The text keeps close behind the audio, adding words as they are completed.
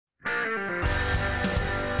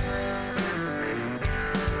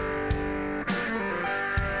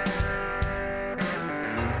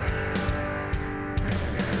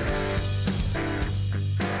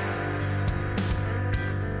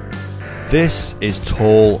This is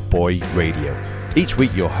Tall Boy Radio. Each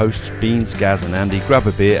week your hosts Beans, Gaz and Andy grab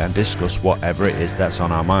a beer and discuss whatever it is that's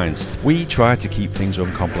on our minds. We try to keep things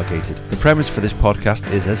uncomplicated. The premise for this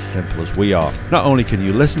podcast is as simple as we are. Not only can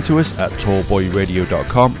you listen to us at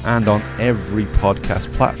tallboyradio.com and on every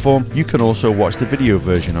podcast platform, you can also watch the video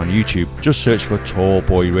version on YouTube. Just search for Tall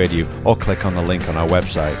Boy Radio or click on the link on our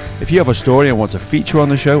website. If you have a story and want to feature on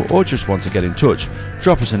the show or just want to get in touch,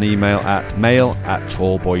 drop us an email at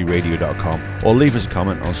mail@tallboyradio.com or leave us a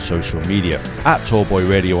comment on social media at Tallboy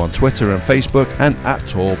Radio on Twitter and Facebook and at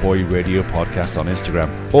Tallboy Radio Podcast on Instagram.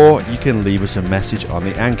 Or you can leave us a message on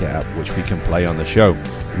the Anchor app, which we can play on the show.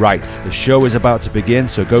 Right, the show is about to begin,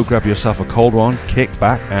 so go grab yourself a cold one, kick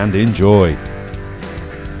back and enjoy.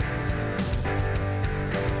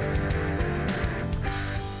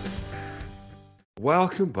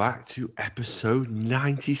 Welcome back to episode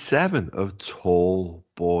 97 of Tall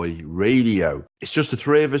Boy Radio. It's just the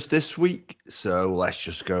three of us this week, so let's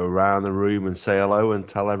just go around the room and say hello and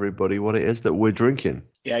tell everybody what it is that we're drinking.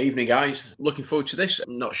 Yeah, evening guys. Looking forward to this.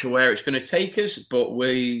 I'm not sure where it's going to take us, but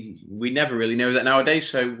we never really know that nowadays,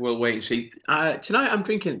 so we'll wait and see. Tonight I'm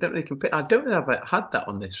drinking, I don't know if I've had that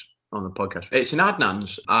on the podcast. It's an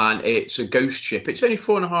Adnan's and it's a ghost ship. It's only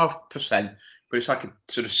 4.5%. But it's like a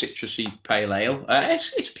sort of citrusy pale ale.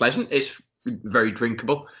 It's pleasant. It's very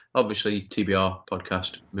drinkable. Obviously, TBR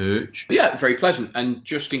podcast merch. But yeah, very pleasant. And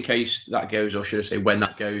just in case that goes, or should I say when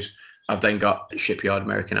that goes, I've then got Shipyard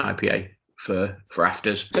American IPA for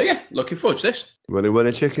afters. So yeah, looking forward to this.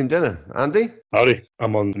 Winner chicken dinner. Andy? Howdy.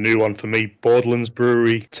 I'm on the new one for me. Borderlands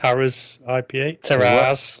Brewery Taraz IPA.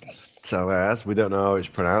 Taraz. Taraz. We don't know how it's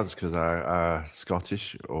pronounced because I'm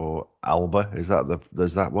Scottish or Alba. Is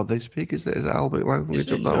that what they speak? Is it Alba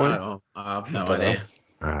language up that way? I have no idea.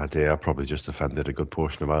 Ah dear, I probably just offended a good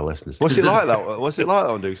portion of our listeners. What's it like that? What's it like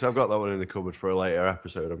that one, Duke? So I've got that one in the cupboard for a later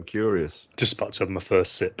episode. I'm curious. Just about to have my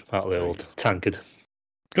first sip out of the old tankard.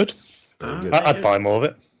 Good. Good. I'd buy more of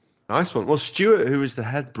it. Nice one. Well, Stuart, who is the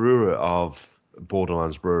head brewer of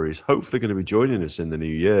Borderlands Breweries, hopefully going to be joining us in the new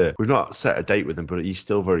year. We've not set a date with him, but he's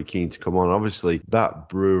still very keen to come on. Obviously, that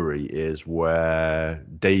brewery is where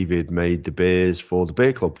David made the beers for the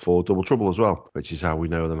beer club for Double Trouble as well, which is how we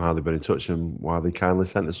know them, how they've been in touch, and why they kindly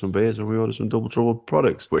sent us some beers when we ordered some Double Trouble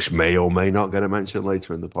products, which may or may not get a mention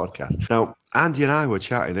later in the podcast. Now, Andy and I were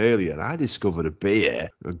chatting earlier, and I discovered a beer,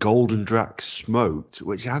 a Golden Drac Smoked,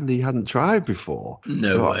 which Andy hadn't tried before.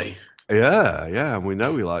 No way. Yeah, and we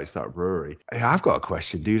know he likes that brewery. Hey, I've got a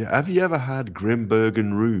question, dude. Have you ever had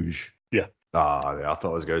Grimbergen Rouge? Yeah. I thought I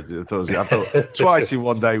was going to. I thought twice in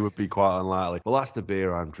one day would be quite unlikely. Well, that's the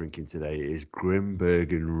beer I'm drinking today. Is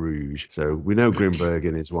Grimbergen Rouge. So we know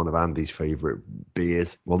Grimbergen is one of Andy's favourite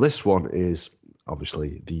beers. Well, this one is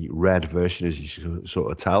obviously the red version, as you can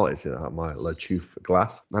sort of tell. It's in my La Chouffe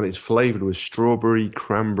glass, and it's flavoured with strawberry,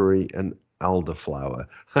 cranberry, and elderflower.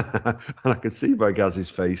 And I can see by Gaz's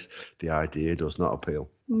face the idea does not appeal.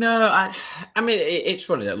 No, I mean it's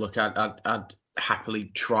funny that look, I'd happily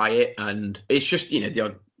try it, and it's just the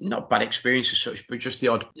odd, not bad experience as such, but just the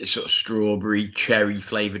odd sort of strawberry cherry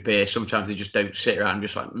flavoured beer. Sometimes they just don't sit around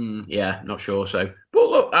just like yeah, not sure. So, but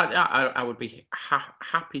look, I would be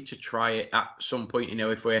happy to try it at some point.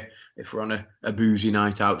 If we're on a boozy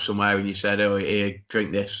night out somewhere and you said, oh here,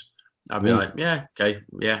 drink this, I'd be like, yeah, okay,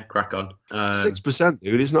 yeah, crack on. 6%,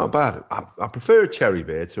 dude, it's not bad. I prefer a cherry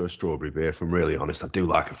beer to a strawberry beer, if I'm really honest. I do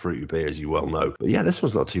like a fruity beer, as you well know. But yeah, this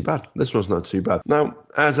one's not too bad. Now,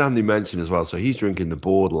 as Andy mentioned as well, so he's drinking the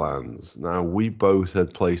Borderlands. Now, we both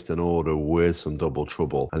had placed an order with some Double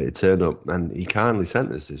Trouble, and it turned up, and he kindly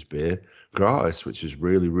sent us this beer gratis, which is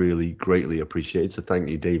really, really greatly appreciated. So thank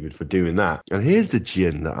you, David, for doing that. And here's the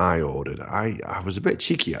gin that I ordered. I was a bit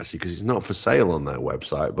cheeky, actually, because it's not for sale on their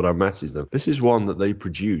website, but I messaged them. This is one that they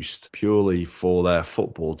produced purely for their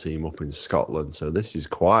football team up in Scotland. So this is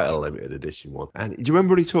quite a limited edition one. And do you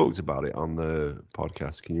remember when he talked about it on the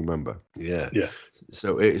podcast? Can you remember? Yeah.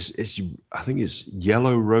 So it's I think it's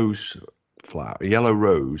yellow rose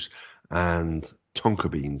and tonka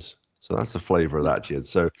beans. So that's the flavour of that gin.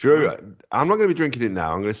 So I'm not going to be drinking it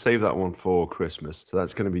now. I'm going to save that one for Christmas. So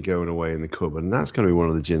that's going to be going away in the cupboard. And that's going to be one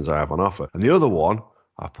of the gins I have on offer. And the other one,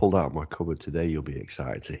 I pulled out of my cupboard today. You'll be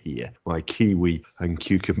excited to hear. My kiwi and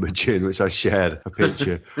cucumber gin, which I shared a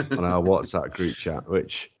picture on our WhatsApp group chat,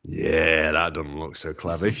 which, yeah, that doesn't look so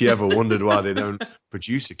clever. If you ever wondered why they don't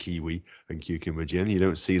produce a kiwi and cucumber gin, you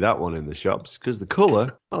don't see that one in the shops because the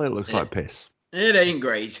colour, well, it looks like piss. It ain't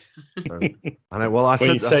great. I know. Well,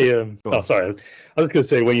 sorry, I was going to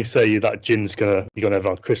say, when you say that gin's you're gonna have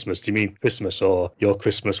on Christmas, do you mean Christmas or your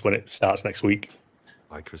Christmas when it starts next week?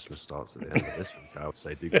 My Christmas starts at the end of this week, I would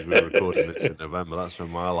say, because we're recording this in November. That's when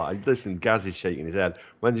my light. Listen, Gaz is shaking his head.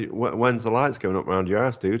 When's the lights going up around your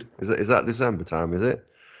house, dude? Is that December time? Is it?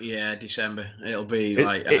 Yeah, December. It'll be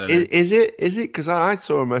Is it? Because I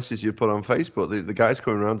saw a message you put on Facebook. The guy's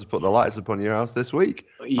coming around to put the lights up on your house this week.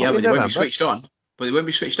 Yeah, but they won't be switched on. They won't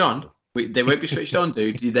be switched on,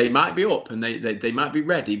 dude. They might be up and they might be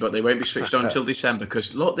ready, but they won't be switched on until December.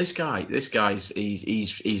 Because look, this guy's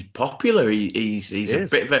he's popular. He's a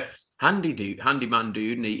bit of a handyman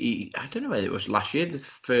dude, and he I don't know whether it was last year, the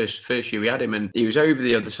first year we had him, and he was over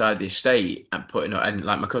the other side of the estate and putting up, and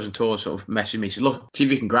like my cousin Tor sort of messaged me, said, look, see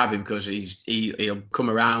if you can grab him because he'll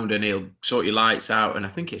come around and he'll sort your lights out, and I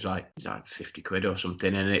think it's like 50 quid or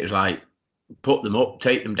something, and it was like, put them up,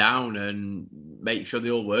 take them down, and make sure they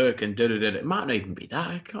all work. And it might not even be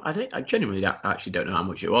that. I genuinely actually don't know how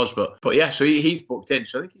much it was, but yeah. So he's booked in.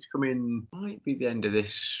 So I think he's coming. Might be the end of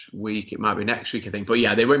this week. It might be next week, I think. But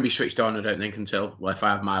yeah, they won't be switched on. I don't think until if I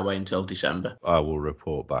have my way until December. I will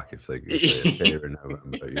report back if they appear in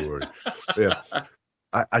November. Don't you worry. Yeah.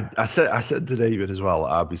 I said to David as well,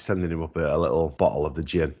 I'll be sending him up a little bottle of the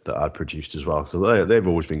gin that I'd produced as well. So they've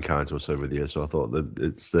always been kind to us over the years. So I thought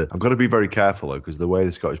that I've got to be very careful though, because the way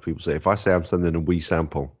the Scottish people say, if I say I'm sending a wee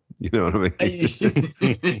sample, you know what I mean? I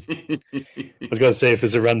was going to say, if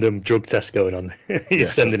there's a random drug test going on,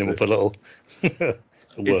 he's sending him up a little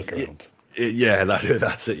workaround. Yeah,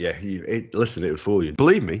 that's it. Yeah, listen, it would fool you.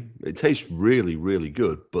 Believe me, it tastes really, really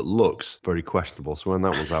good, but looks very questionable. So when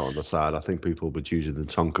that was out on the side, I think people were choosing the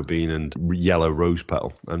tonka bean and yellow rose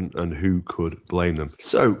petal, and who could blame them?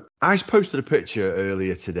 So I posted a picture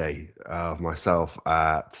earlier today of myself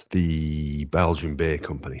at the Belgian Beer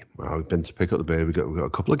Company. I've been to pick up the beer. We've got a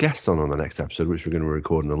couple of guests on the next episode, which we're going to be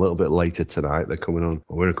recording a little bit later tonight. They're coming on.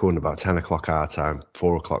 We're recording about 10 o'clock our time,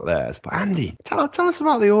 4 o'clock theirs. But Andy, tell us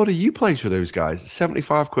about the order you placed for those guys.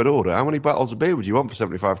 75 quid order. How many bottles of beer would you want for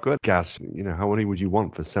 75 quid? Gaz, how many would you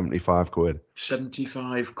want for 75 quid?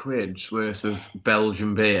 75 quid's worth of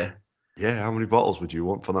Belgian beer. Yeah, how many bottles would you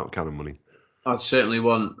want for that kind of money? I'd certainly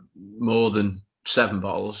want more than 7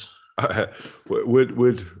 bottles.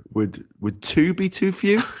 Would 2 be too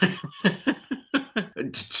few?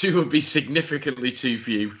 2 would be significantly too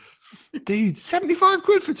few. Dude, 75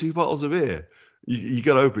 quid for 2 bottles of beer. You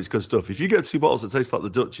got to hope it's good stuff. If you get 2 bottles that taste like the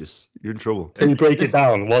Duchess, you're in trouble. And you break it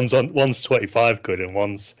down, one's 25 quid and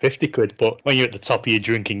one's 50 quid. But when you're at the top of your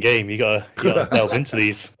drinking game, you gotta delve into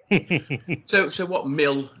these. So what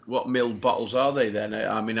mill bottles are they then?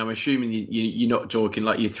 I mean, I'm assuming you're not talking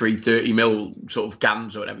like your 330 mil sort of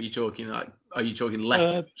cans or whatever. You're talking like, are you talking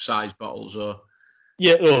left size bottles or?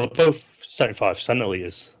 Yeah, well, both 75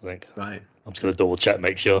 centilitres, I think. Right. I'm just going to double check,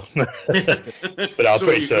 make sure. But I'm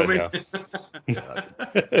pretty certain, yeah.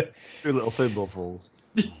 2 little thimblefuls.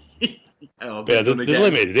 Yeah, the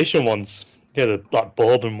limited edition ones. Yeah, the black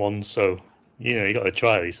bourbon ones. So, you got to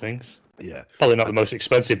try these things. Yeah. Probably not the most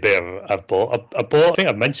expensive beer I've bought. I think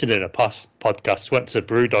I've mentioned it in a past podcast. Went to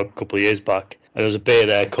Brewdog a couple of years back, and there was a beer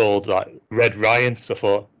there called like Red Ryan. So I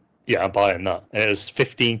thought, yeah, I'm buying that. And it was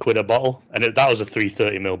 15 quid a bottle, and that was a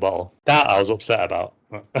 330 ml bottle. That I was upset about.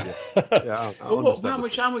 Yeah, how much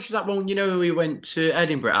was that one? We went to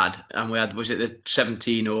Edinburgh and we had, was it the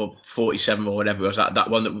 17 or 47 or whatever it was, that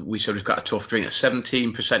one that we sort of got a tough drink at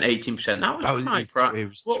 17%, 18%. That was quite price. It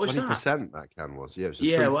was what 20% that can was. Yeah, it was a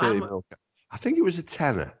 330 ml can. I think it was a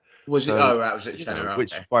tenner. Was it? Oh, right, was it a tenner?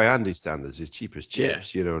 Which, by Andy's standards, is cheap as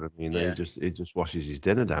chips. You know what I mean? Yeah. He just washes his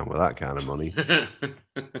dinner down with that kind of money.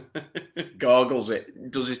 Gargles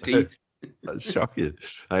it, does his teeth. That's shocking.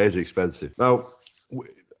 That is expensive. Now,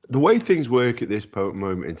 the way things work at this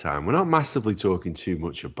moment in time, we're not massively talking too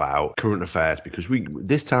much about current affairs because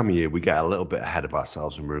this time of year we get a little bit ahead of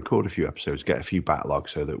ourselves and we record a few episodes, get a few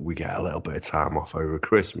backlogs so that we get a little bit of time off over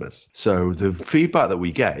Christmas. So the feedback that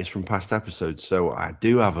we get is from past episodes. So I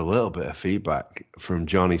do have a little bit of feedback from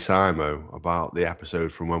Johnny Simo about the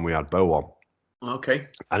episode from when we had Bo on. Okay.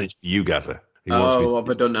 And it's for you, Gazza. What have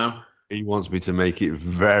I done now? He wants me to make it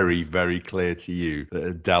very, very clear to you that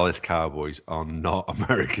the Dallas Cowboys are not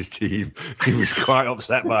America's team. He was quite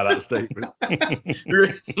upset by that statement.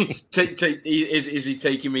 Is he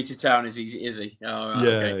taking me to town? Is he? Oh,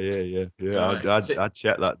 right, yeah. Right. I'd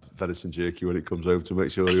check that venison jerky when it comes over to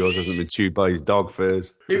make sure yours hasn't been chewed by his dog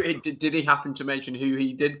first. Did he happen to mention who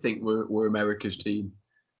he did think were America's team?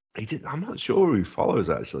 He did. I'm not sure who he follows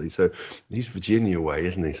actually. So he's Virginia way,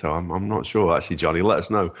 isn't he? So I'm not sure actually. Johnny, let us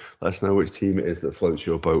know. Let us know which team it is that floats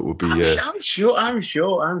your boat. Would be. I'm sure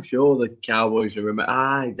the Cowboys are.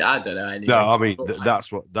 I don't know. Anyway. No, I mean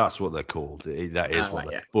that's what they're called. That is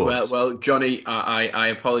what. Yeah. But, well, Johnny, I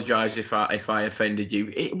apologise if I offended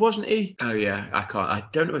you. It wasn't he. Oh yeah, I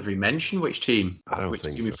don't know if he mentioned which team. I don't which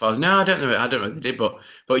think team he so. follows. No, I don't know. I don't know if they did.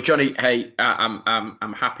 But Johnny, hey,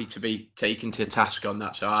 I'm happy to be taken to task on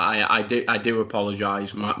that. So I do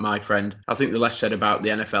apologise, my friend. I think the less said about the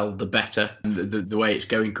NFL, the better. The way it's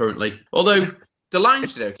going currently. Although the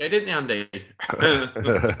Lions did okay, didn't they, Andy?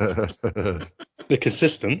 They're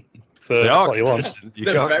consistent. So they that's are what you want. consistent. You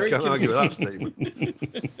can't argue with that statement.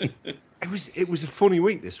 It was a funny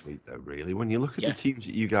week this week, though, really, when you look at the teams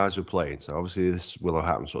that you guys were playing. So obviously this will have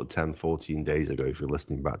happened sort of 10, 14 days ago if you're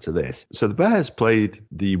listening back to this. So the Bears played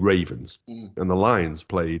the Ravens and the Lions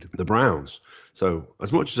played the Browns. So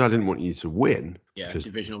as much as I didn't want you to win,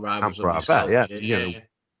 divisional rivals.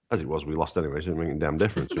 As it was, we lost anyway, so it didn't make a damn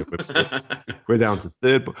difference. We're down to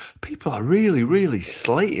third, but people are really, really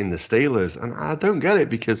slating the Steelers, and I don't get it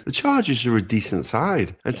because the Chargers are a decent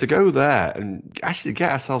side, and to go there and actually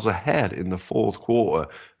get ourselves ahead in the fourth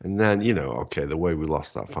quarter, and then the way we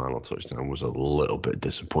lost that final touchdown was a little bit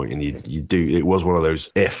disappointing. It was one of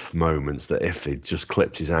those if moments that if they just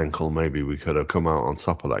clipped his ankle, maybe we could have come out on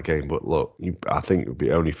top of that game. But look, I think it would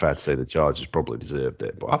be only fair to say the Chargers probably deserved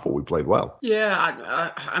it, but I thought we played well.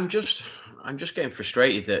 Yeah, I'm just getting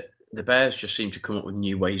frustrated that the Bears just seem to come up with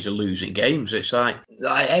new ways of losing games. It's like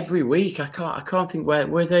every week I can't think where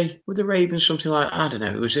were the Ravens something like, I don't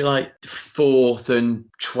know, was it like 4th and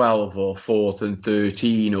 12 or 4th and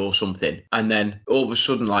 13 or something, and then all of a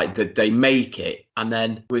sudden like that they make it, and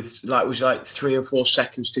then with like it was like 3 or 4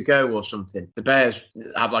 seconds to go or something, the Bears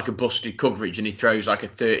have like a busted coverage and he throws like a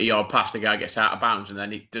 30-yard pass, the guy gets out of bounds, and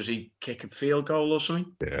then does he kick a field goal or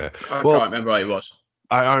something? Yeah, I can't remember what it was.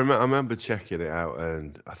 I remember checking it out,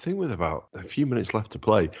 and I think with about a few minutes left to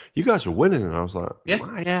play, you guys were winning, and I was like,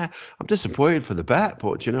 yeah, I'm disappointed for the bet,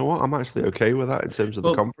 but do you know what? I'm actually okay with that in terms of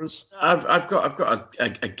the conference. I've got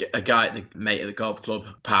a guy at the mate at the golf club,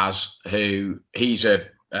 Paz, who he's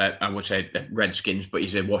I would say Redskins, but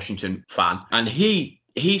he's a Washington fan, and he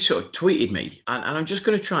sort of tweeted me, and I'm just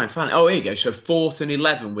going to try and find it. Oh, here you go. So 4th and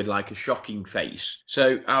 11 with like a shocking face.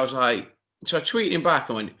 So I was like, so I tweeted him back.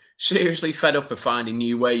 I went, seriously fed up of finding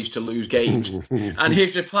new ways to lose games. And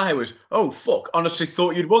his reply was, oh, fuck, honestly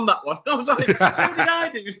thought you'd won that one. I was like, so did I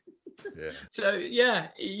do. Yeah. So, yeah,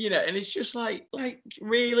 and it's just like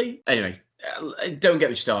really? Anyway, don't get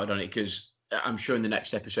me started on it, because I'm sure in the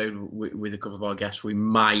next episode with a couple of our guests, we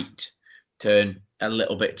might turn a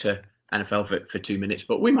little bit to NFL for 2 minutes,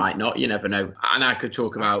 but we might not. You never know. And I could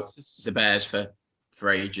talk about the Bears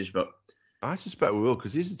for ages, but I suspect we will,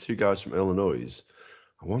 because these are two guys from Illinois.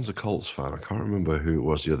 One's a Colts fan. I can't remember who it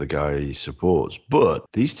was, the other guy he supports. But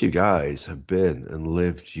these two guys have been and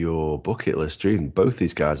lived your bucket list dream. Both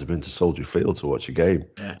these guys have been to Soldier Field to watch a game.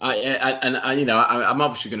 Yeah, I'm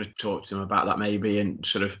obviously going to talk to them about that maybe, and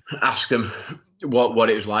sort of ask them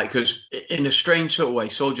what it was like, because in a strange sort of way,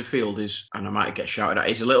 Soldier Field is, and I might get shouted at,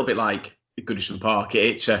 it's a little bit like Goodison Park.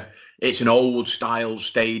 It's an old style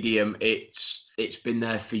stadium. It's been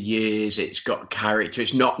there for years. It's got character.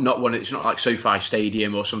 It's not one. It's not like SoFi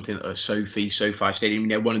Stadium or something, or SoFi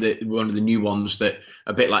Stadium. One of the new ones that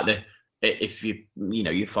a bit like if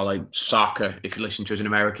you follow soccer, if you listen to us in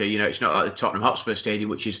America, it's not like the Tottenham Hotspur Stadium,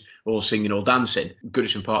 which is all singing, all dancing.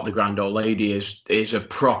 Goodison Park, the Grand Old Lady, is a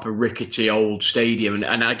proper rickety old stadium,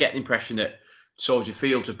 and I get the impression that Soldier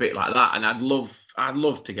Field's a bit like that. And I'd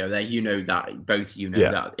love to go there. That both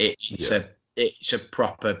that it's a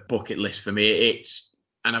proper bucket list for me.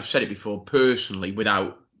 And I've said it before, personally,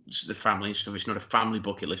 without the family and stuff, it's not a family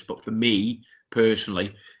bucket list. But for me,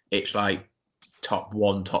 personally, it's like top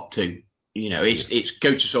 1, top 2. It's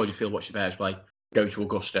go to Soldier Field, watch the Bears play, go to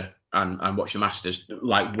Augusta and watch the Masters,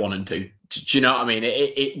 like 1 and 2. Do you know what I mean?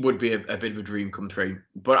 It would be a bit of a dream come true.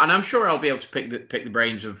 And I'm sure I'll be able to pick the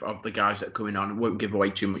brains of the guys that are coming on. I won't give away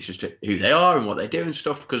too much as to who they are and what they do and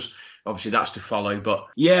stuff, because obviously that's to follow. But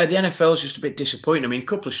yeah, the NFL is just a bit disappointing. I mean, a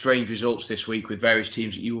couple of strange results this week with various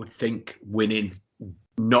teams that you would think winning,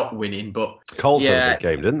 not winning. But Colts had a good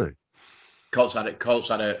game, didn't they? Colts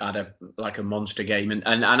had a like a monster game, and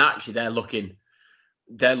actually they're looking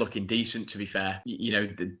decent, to be fair.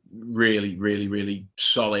 Really, really, really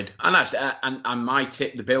solid. And and my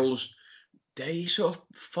tip, the Bills, they sort of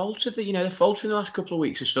faltered. They're faltering the last couple of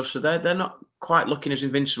weeks and stuff. So they're not quite looking as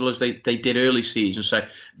invincible as they did early season. So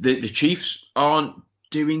the Chiefs aren't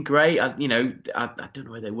doing great. I don't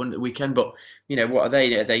know where they won at the weekend, but what are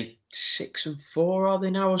they? Are they 6-4? Are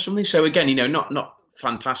they now or something? So again, not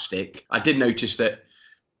fantastic. I did notice that.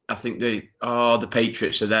 I think the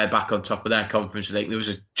Patriots are there back on top of their conference. I think there was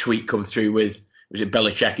a tweet come through with, was it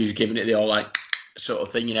Belichick who's giving it the all like sort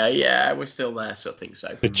of thing, yeah, we're still there sort of thing.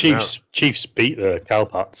 So the Chiefs beat the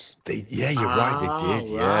Cowpats. You're right, they did.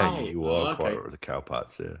 Yeah, right. you are quite right with the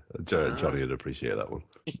Cowpats. Yeah, Johnny would appreciate that one.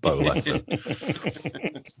 Bo Lesser.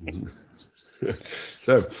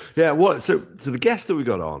 So the guest that we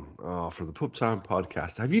got on from the Pub Time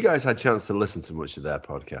podcast, have you guys had a chance to listen to much of their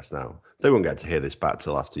podcast now? They won't get to hear this back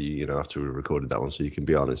till after after we recorded that one, so you can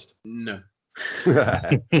be honest. No. They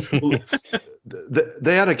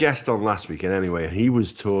had a guest on last week, and anyway, he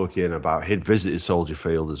was talking about he'd visited Soldier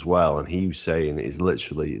Field as well, and he was saying it's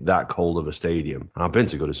literally that cold of a stadium. And I've been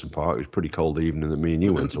to Goodison Park. It was pretty cold the evening that me and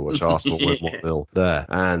you went to watch Arsenal win 1-0 there,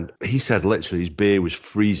 and he said literally his beer was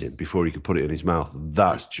freezing before he could put it in his mouth.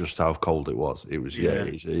 That's just how cold it was. It was I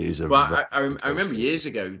remember years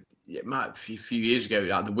ago. It might a few years ago,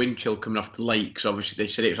 like the wind chill coming off the lakes. Obviously, they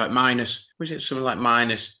said it was like something like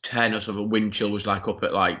 -10 or something? Wind chill was like up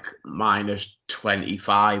at like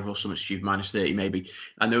 -25 or something stupid, -30 maybe.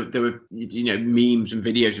 And there were memes and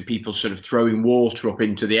videos of people sort of throwing water up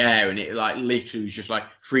into the air, and it like literally was just like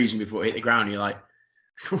freezing before it hit the ground. And you're like,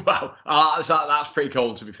 wow, that's pretty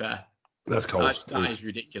cold to be fair. That's cold. That is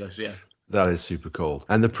ridiculous. Yeah. That is super cold.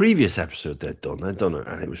 And the previous episode they'd done it,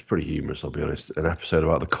 and it was pretty humorous, I'll be honest, an episode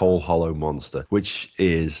about the Coal Hollow Monster, which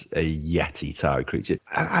is a Yeti-type creature.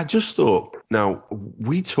 And I just thought, now,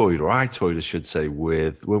 I toyed, I should say,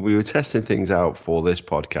 when we were testing things out for this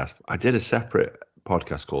podcast, I did a separate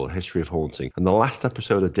podcast called History of Haunting, and the last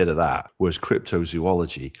episode I did of that was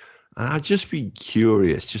cryptozoology. And I'd just be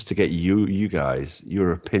curious just to get you guys,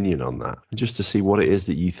 your opinion on that, and just to see what it is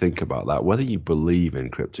that you think about that, whether you believe in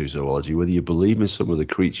cryptozoology, whether you believe in some of the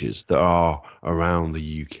creatures that are around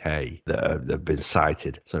the UK that have been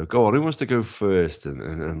sighted. So go on, who wants to go first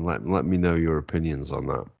and let me know your opinions on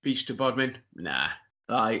that? Beast of Bodmin? Nah.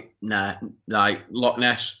 Nah. Like Loch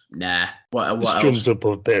Ness? Nah. What this drums up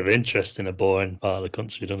a bit of interest in a boring part of the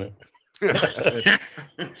country, doesn't it? I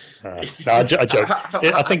joke.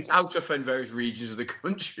 I think how to offend various regions of the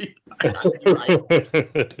country.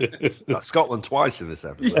 That's Scotland twice in this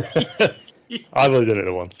episode. I've only done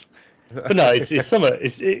it once, but no, it's something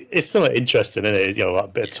interesting, isn't it? Like a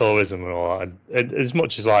bit of tourism and all that. And as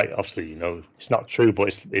much as like obviously it's not true,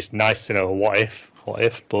 but it's nice to know what if.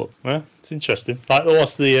 But it's interesting. Like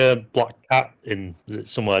what's the black cat in? Is it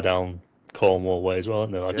somewhere down Cornwall way as well,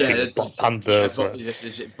 isn't there? Like Black Panther. Is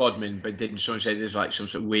it Bodmin? But didn't someone say there's like some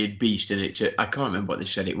sort of weird beast in it? I can't remember what they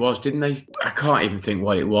said it was, didn't they? I can't even think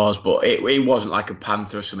what it was, but it wasn't like a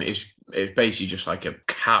panther or something. It's basically just like a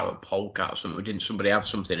cat or polecat or something. Didn't somebody have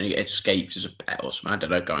something and it escaped as a pet or something? I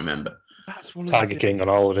don't know. I can't remember. That's one of Tiger King on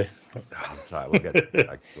holiday. We'll get to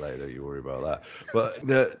that later. Don't you worry about that. But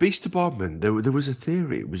the Beast of Bodmin, there was a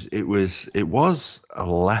theory. It was a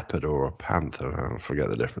leopard or a panther. I forget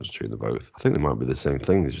the difference between the both. I think they might be the same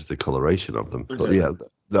thing. It's just the coloration of them. But yeah,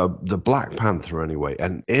 the Black Panther anyway.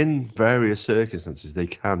 And in various circumstances, they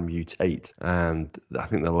can mutate, and I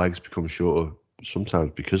think their legs become shorter.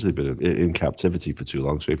 Sometimes because they've been in captivity for too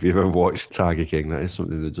long. So if you've ever watched Tiger King, that is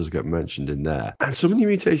something that does get mentioned in there. And some of the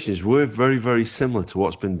mutations were very, very similar to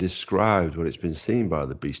what's been described when it's been seen by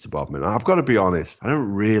the Beast of Bodmin. I've got to be honest, I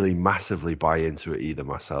don't really massively buy into it either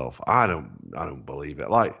myself. I don't believe it.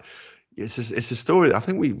 Like, it's a story. I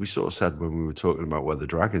think we sort of said when we were talking about whether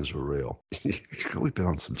dragons were real. We've been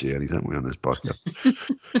on some journeys, haven't we, on this podcast?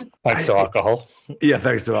 Thanks to alcohol. Yeah,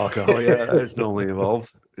 thanks to alcohol. Yeah, it's normally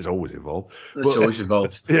involved. It's always involved. It's always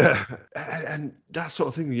involved. Yeah, and that sort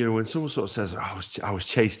of thing. When someone sort of says, "I was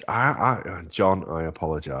chased," John, I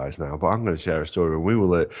apologise now, but I'm going to share a story.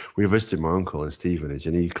 When we visited my uncle in Stevenage,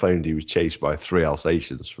 and he claimed he was chased by 3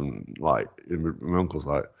 Alsatians from my uncle's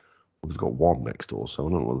like, well, they've got one next door, so I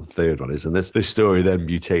don't know what the third one is. And this story then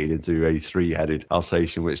mutated into a 3-headed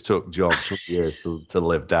Alsatian, which took John some years to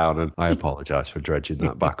live down. And I apologise for dredging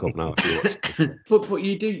that back up now. But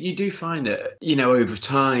you do find that over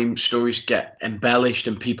time stories get embellished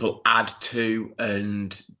and people add to,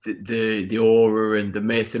 and the aura and the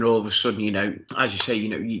myth, and all of a sudden as you say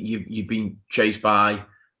you've been chased by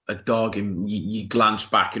a dog and you glance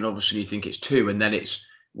back and obviously you think it's 2, and then it's.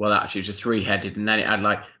 Well, actually, it was a 3-headed, and then it had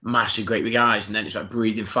like massive, great big eyes, and then it's like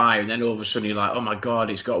breathing fire, and then all of a sudden you're like, oh my god,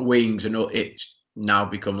 it's got wings, and it's now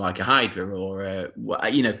become like a hydra, or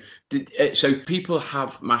So people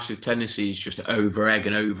have massive tendencies just to over egg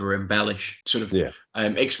and over embellish sort of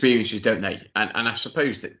experiences, don't they? And I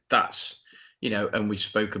suppose that's and we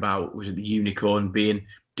spoke about, was it the unicorn being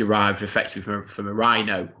derived effectively from a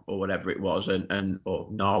rhino or whatever it was, or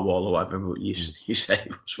narwhal or whatever you say it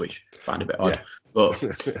was, which I find a bit odd. Yeah.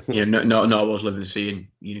 But narwhals live in the sea and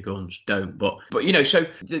unicorns don't. But so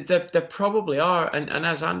there probably are, and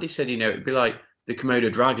as Andy said, it'd be like the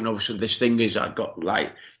Komodo dragon. All of a sudden, this thing is got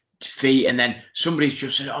like feet, and then somebody's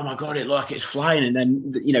just said, "Oh my god, it looked like it's flying," and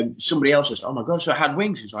then somebody else says, "Oh my god, so it had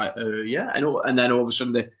wings." It's like, yeah, and then all of a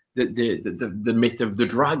sudden the myth of the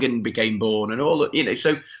dragon became born, and all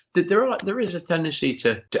so there is a tendency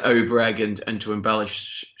to over-egg and to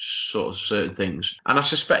embellish sort of certain things, and I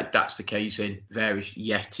suspect that's the case in various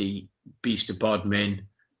Yeti, Beast of Bodmin,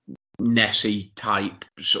 Nessie type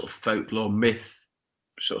sort of folklore myth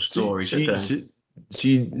sort of stories.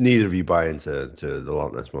 So neither of you buy into the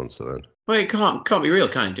Loch Ness Monster then? Well, it can't be real,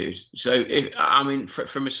 can it, dude? So,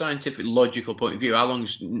 from a scientific, logical point of view, how long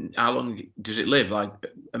does it live? Like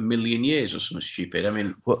a million years or something stupid? I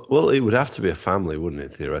mean, well, it would have to be a family, wouldn't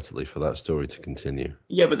it, theoretically, for that story to continue?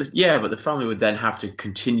 Yeah, but the family would then have to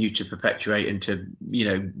continue to perpetuate and to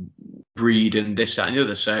breed and this, that, and the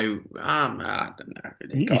other. So, I don't know.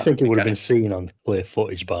 You think it would have been seen on clear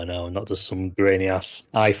footage by now, and not just some grainy ass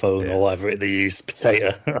iPhone or whatever they use,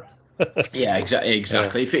 potato. Yeah,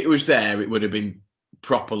 exactly. Yeah. If it was there, it would have been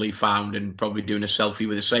properly found and probably doing a selfie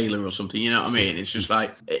with a sailor or something. You know what I mean? It's just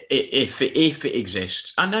like if it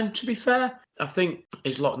exists. And then, to be fair, I think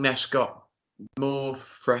is Loch Ness got more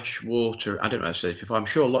fresh water. I don't know how to say this before. I'm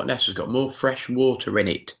sure Loch Ness has got more fresh water in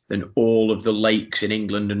it than all of the lakes in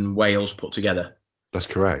England and Wales put together. That's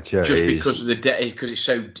correct. Yeah, just because of because it's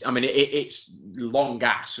so. I mean, it's long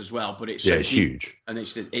gas as well, but it's so it's huge, and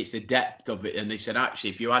it's the depth of it. And they said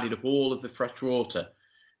actually, if you added up all of the fresh water,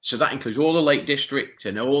 so that includes all the Lake District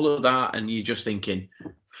and all of that, and you're just thinking,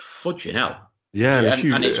 fudging hell. Yeah,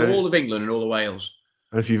 and it's all of England and all of Wales.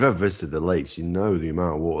 And if you've ever visited the lakes, the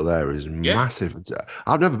amount of water there is massive.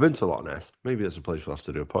 I've never been to Loch Ness. Maybe that's a place we'll have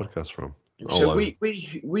to do a podcast from. So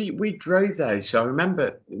we drove there. So I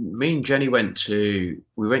remember me and Jenny went to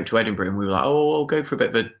Edinburgh, and we were like, oh, we'll go for a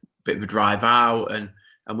bit of a drive out, and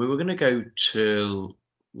we were going to go to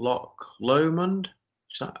Loch Lomond.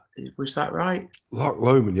 Was that right? Loch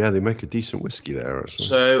Lomond, yeah, they make a decent whiskey there actually.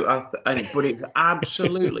 So but it's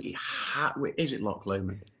absolutely is it Loch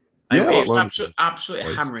Lomond? Yeah, it's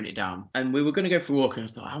absolutely hammering it down. And we were going to go for a walk, and I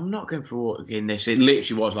thought, I'm not going for a walk in this. It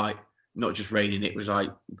literally was like not just raining, it was like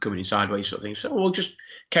coming in sideways sort of thing. So we'll just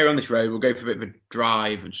carry on this road. We'll go for a bit of a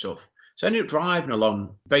drive and stuff. So I ended up driving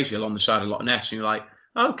along the side of Loch Ness, and you're like,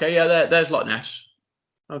 okay, yeah, there's Loch Ness.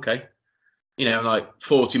 Okay. Like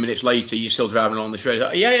 40 minutes later, you're still driving along this road.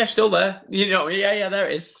 Like, yeah, still there. Yeah, there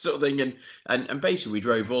it is, sort of thing. And basically, we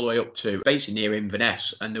drove all the way up to basically near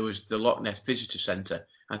Inverness, and there was the Loch Ness Visitor Centre.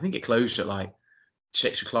 I think it closed at like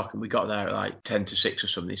 6 o'clock, and we got there at like 10 to 6 or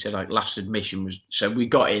something. They said like last admission was, so we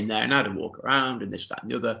got in there and had a walk around and this, that,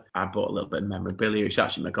 and the other. I bought a little bit of memorabilia. It's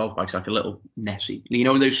actually my golf bag. It's like a little Nessie.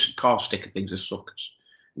 Those car sticker things, the suckers.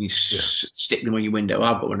 You stick them on your window.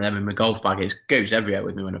 I bought one of them in my golf bag. It goes everywhere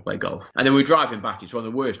with me when I play golf. And then we're driving back. It's one of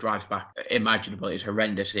the worst drives back imaginable. It's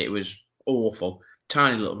horrendous. It was awful.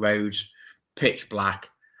 Tiny little roads, pitch black,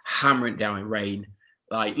 hammering down in rain.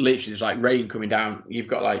 Like literally, there's like rain coming down. You've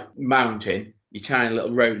got like mountain, your tiny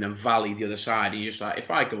little road, and then valley the other side. And you're just like,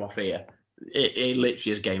 if I go off here, it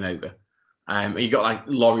literally is game over. You got like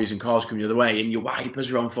lorries and cars coming the other way, and your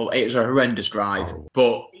wipers are on full. It was a horrendous drive,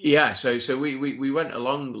 but yeah. So we went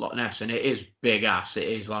along Loch Ness, and it is big ass. It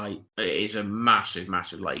is a massive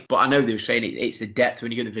lake. But I know they were saying it's the depth.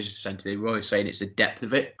 When you go to the visitor centre, they were always saying it's the depth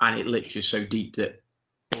of it, and it literally is so deep that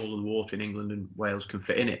all of the water in England and Wales can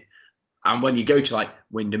fit in it. And when you go to like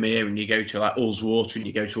Windermere and you go to like Ullswater and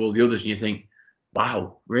you go to all the others, and you think,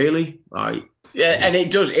 wow, really? Like, yeah, and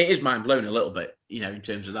it is mind blown a little bit, in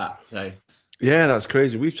terms of that. So. Yeah, that's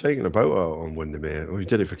crazy. We've taken a boat out on Windermere. We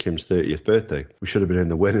did it for Kim's 30th birthday. We should have been in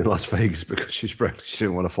the win in Las Vegas because she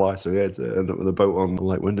didn't want to fly, so we had to end up with a boat on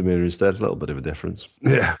Lake Windermere instead. A little bit of a difference.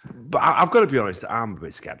 Yeah, but I've got to be honest, I'm a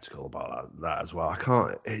bit sceptical about that as well. I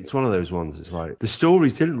can't. It's one of those ones. It's like the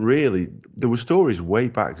stories didn't really. There were stories way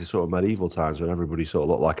back to sort of medieval times when everybody sort of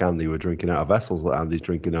looked like Andy were drinking out of vessels that Andy's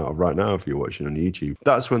drinking out of right now. If you're watching on YouTube,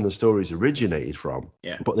 that's when the stories originated from.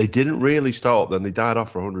 Yeah. But they didn't really start. Then they died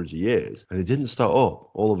off for hundreds of years, and they didn't start up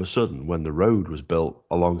all of a sudden when the road was built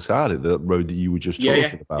alongside it, the road that you were just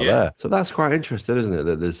talking about there. So that's quite interesting, isn't it?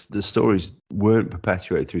 That the stories weren't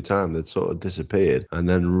perpetuated through time. They'd sort of disappeared and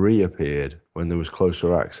then reappeared when there was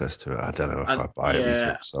closer access to it. I don't know if I buy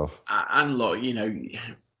it myself. And look,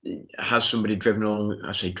 has somebody driven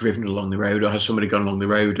along the road, or has somebody gone along the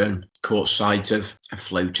road and caught sight of a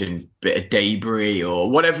floating bit of debris or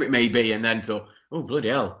whatever it may be, and then thought, oh, bloody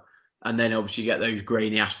hell. And then obviously you get those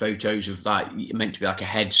grainy ass photos of like meant to be like a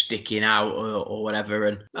head sticking out or whatever.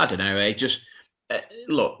 And I don't know, just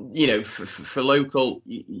look, for local,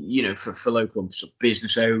 for local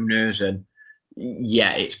business owners, and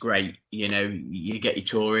yeah, it's great. You get your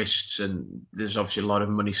tourists, and there's obviously a lot of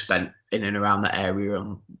money spent in and around that area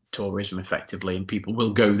on tourism effectively, and people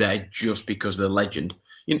will go there just because of the legend.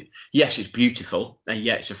 Yes, it's beautiful, and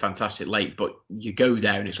yeah, it's a fantastic lake, but you go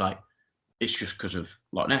there and it's like, it's just because of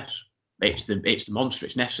Loch Ness. It's the monster.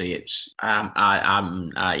 It's Nessie. It's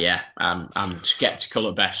I'm skeptical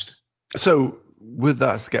at best. So, with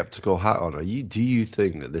that skeptical hat on, do you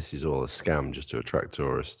think that this is all a scam just to attract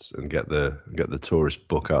tourists and get the tourist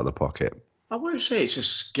book out of the pocket? I won't say it's a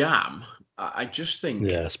scam. I just think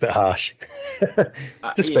it's a bit harsh.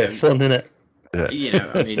 Just a bit of fun, isn't it?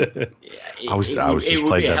 Yeah. I mean, I was just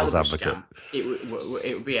playing devil's advocate. It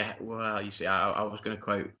would be well. You see, I was going to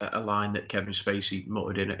quote a line that Kevin Spacey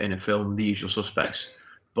muttered in a film, The Usual Suspects,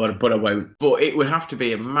 but I won't. But it would have to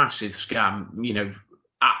be a massive scam,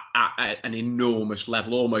 at an enormous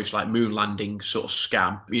level, almost like moon landing sort of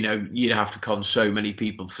scam. You'd have to con so many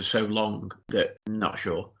people for so long that I'm not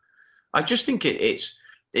sure. I just think it's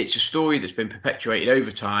a story that's been perpetuated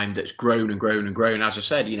over time, that's grown and grown and grown. As I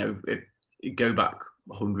said, go back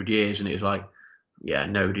 100 years and it was like, yeah,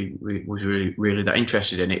 nobody was really that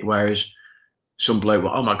interested in it. Whereas some bloke,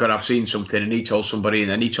 oh my God, I've seen something, and he told somebody,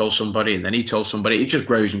 and then he told somebody, and then he told somebody. It just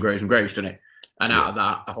grows and grows and grows, doesn't it? And out of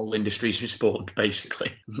that, a whole industry's been spawned,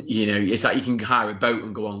 basically. It's like you can hire a boat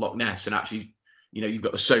and go on Loch Ness, and actually, you've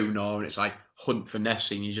got the sonar, and it's like hunt for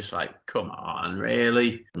Nessie, and you're just like, come on,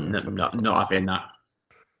 really? Not having that.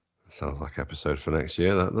 Sounds like episode for next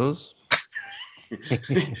year, that does.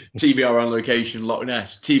 TBR on location, Loch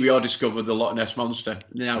Ness. TBR discovered the Loch Ness monster.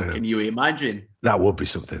 Now, Can you imagine? That would be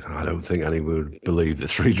something. I don't think anyone would believe that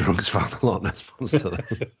 3 drunks found the Loch Ness monster.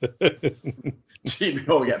 TBR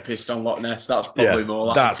will get pissed on Loch Ness. That's probably more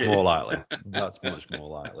likely. That's more likely. That's much more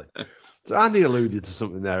likely. So Andy alluded to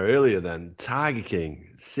something there earlier then. Tiger King,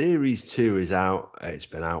 Series 2 is out. It's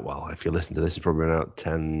been out, well, if you listen to this, it's probably been out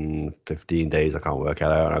 10, 15 days. I can't work it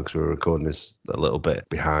out now because we're recording this a little bit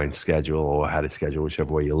behind schedule or ahead of schedule,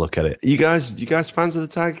 whichever way you look at it. You guys fans of the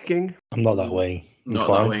Tiger King? I'm not that way. Not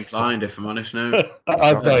that way inclined, if I'm honest, no.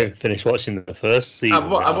 I've not even finished watching the first season. I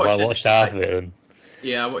watched half of it. And...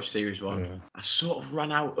 yeah, I watched Series 1. Yeah. I sort of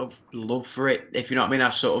ran out of love for it, if you know what I mean. I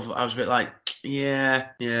was a bit like, yeah.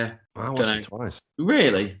 I watched it twice.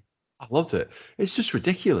 Really? I loved it. It's just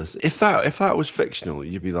ridiculous. If that was fictional,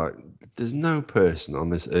 you'd be like, there's no person on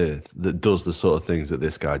this earth that does the sort of things that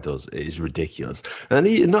this guy does. It is ridiculous. And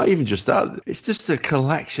not even just that, it's just a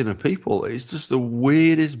collection of people. It's just the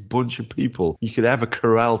weirdest bunch of people you could ever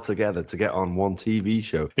corral together to get on one TV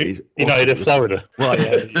show. United Florida. Well,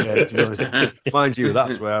 yeah, to be honest. Mind you,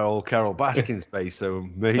 that's where old Carol Baskin's based, so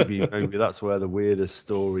maybe that's where the weirdest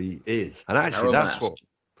story is. And actually,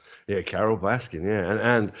 Carol Baskin, yeah.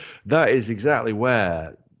 And that is exactly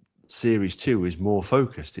where Series 2 is more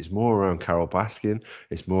focused. It's more around Carol Baskin.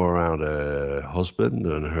 It's more around her husband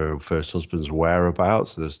and her first husband's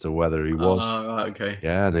whereabouts as to whether he was. Right, okay.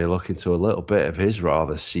 Yeah, and they look into a little bit of his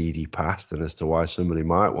rather seedy past and as to why somebody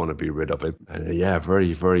might want to be rid of him. And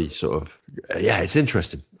very, very sort of, it's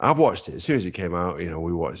interesting. I've watched it. As soon as it came out,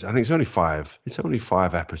 we watched. I think it's only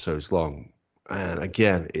 5 episodes long. And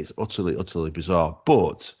again, it's utterly, utterly bizarre.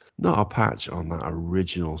 But not a patch on that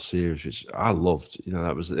original series, which I loved.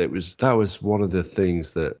 That was one of the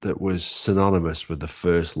things that was synonymous with the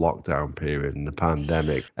first lockdown period and the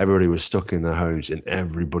pandemic. Everybody was stuck in their homes, and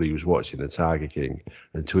everybody was watching the Tiger King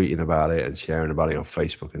and tweeting about it and sharing about it on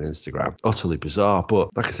Facebook and Instagram. Utterly bizarre.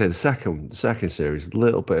 But like I say, the second series, a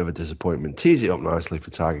little bit of a disappointment. Tease it up nicely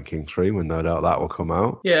for Tiger King 3, when no doubt that will come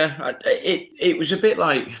out. Yeah, it was a bit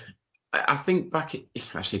like, I think back in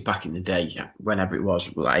the day, whenever it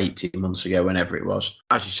was, like 18 months ago, whenever it was,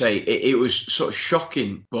 as you say, it was sort of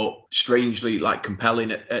shocking, but strangely like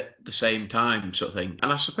compelling at the same time, sort of thing.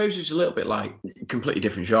 And I suppose it's a little bit like completely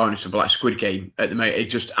different genre, so like Squid Game at the moment. It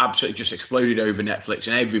just absolutely just exploded over Netflix,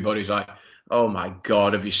 and everybody's like, oh my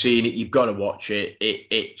God, have you seen it? You've got to watch it.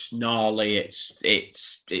 It's gnarly.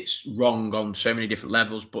 It's wrong on so many different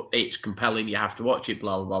levels, but it's compelling. You have to watch it,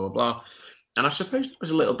 blah, blah, blah, blah, blah. And I suppose it was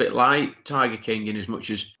a little bit like Tiger King in as much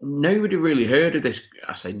as nobody really heard of this.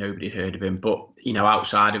 I say nobody heard of him, but,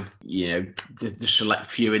 outside of, the select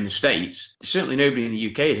few in the States, certainly nobody in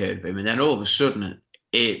the UK had heard of him. And then all of a sudden,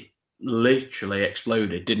 it literally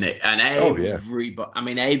exploded, didn't it? And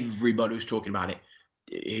everybody was talking about it.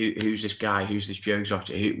 who's this guy? Who's this Joe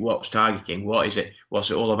Exotic? What's Tiger King? What is it?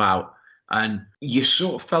 What's it all about? And you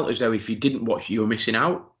sort of felt as though if you didn't watch it, you were missing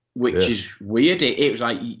out, which is weird. It was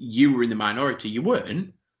like you were in the minority. You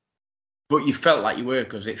weren't, but you felt like you were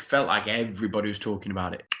because it felt like everybody was talking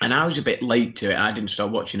about it. And I was a bit late to it. I didn't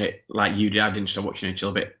start watching it like you did. I didn't start watching it until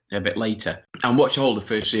a bit later. And watched the whole of the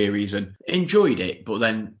first series and enjoyed it, but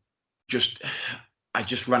then I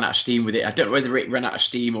just ran out of steam with it. I don't know whether it ran out of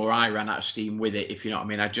steam or I ran out of steam with it, if you know what I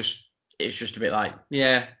mean. It's just a bit like,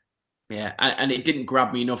 yeah. And it didn't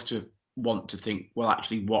grab me enough to want to think, well,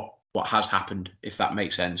 actually, what has happened, if that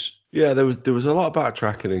makes sense. Yeah, there was a lot of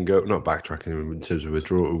backtracking and not backtracking in terms of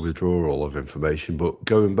withdrawal of information, but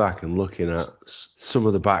going back and looking at some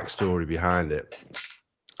of the backstory behind it.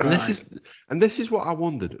 And this is what I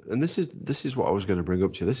wondered, and this is what I was going to bring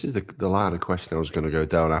up to you. This is the line of question I was going to go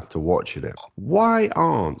down after watching it. Why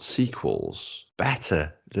aren't sequels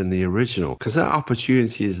better than the original? Because that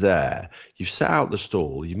opportunity is there. You've set out the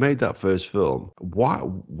stall. You made that first film.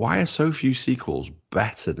 Why are so few sequels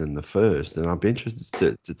better than the first? And I'd be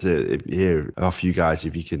interested to hear off you guys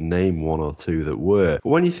if you can name one or two that were. But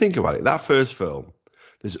when you think about it, that first film,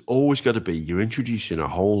 there's always got to be, you're introducing a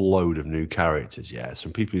whole load of new characters,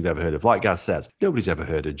 some people you've never heard of. Like Gaz says, nobody's ever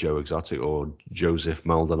heard of Joe Exotic or Joseph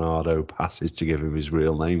Maldonado Passage, to give him his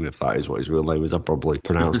real name, if that is what his real name is. I probably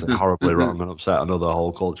pronounced it horribly wrong and upset another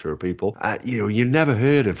whole culture of people. You never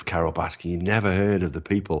heard of Carol Baskin, you never heard of the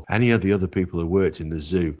people, any of the other people who worked in the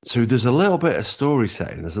zoo. So there's a little bit of story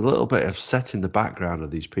setting, there's a little bit of setting the background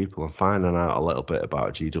of these people and finding out a little bit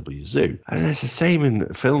about GW Zoo. And it's the same in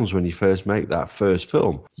films when you first make that first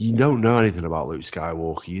film. You don't know anything about Luke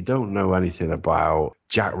Skywalker. You don't know anything about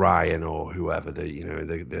Jack Ryan or whoever,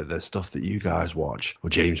 the stuff that you guys watch, or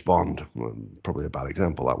James Bond. Well, probably a bad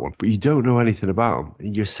example, that one. But you don't know anything about them.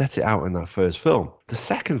 And you set it out in that first film. The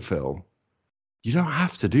second film, you don't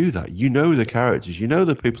have to do that. You know the characters. You know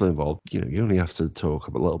the people involved. You only have to talk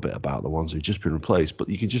a little bit about the ones who've just been replaced. But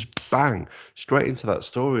you can just bang straight into that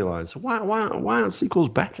storyline. So why aren't sequels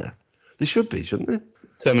better? They should be, shouldn't they?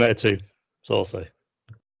 Terminator 2. That's all I'll say.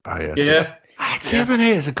 Oh, yeah.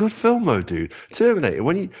 Terminator is a good film, though, dude. Terminator,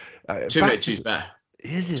 when you... Terminator 2 is better.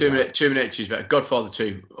 Is it? Terminator 2 is better. Godfather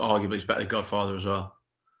 2, arguably, is better than Godfather as well.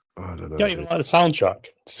 I don't know. You don't even like the soundtrack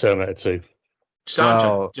to Terminator 2.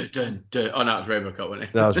 Soundtrack? Oh, no, it was Robocop, wasn't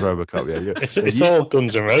it? That was Robocop, yeah. It's all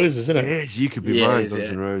Guns N' Roses, isn't it? It is. You could be mine, Guns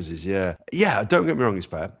N' Roses, yeah. Yeah, don't get me wrong, it's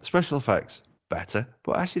better. Special effects, better.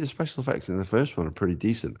 But actually, the special effects in the first one are pretty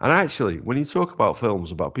decent. And actually, when you talk about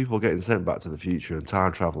films about people getting sent back to the future and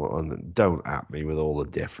time travel, and don't at me with all the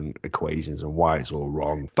different equations and why it's all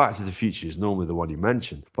wrong. Back to the Future is normally the one you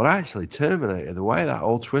mentioned. But actually, Terminator, the way that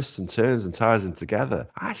all twists and turns and ties in together,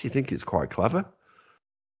 I actually think it's quite clever.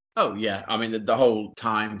 Oh, yeah. I mean, the whole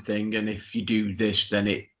time thing, and if you do this, then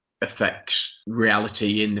it affects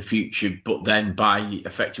reality in the future, but then by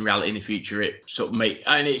affecting reality in the future, it sort of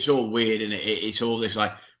and it's all weird, and it's all this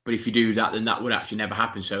like, but if you do that, then that would actually never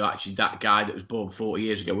happen. So actually that guy that was born 40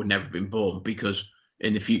 years ago would never have been born, because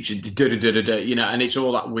in the future, and it's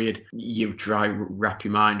all that weird, you try to wrap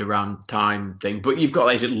your mind around time thing. But you've got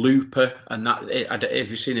like Looper, and that, have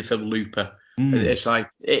you seen the film Looper? It's like,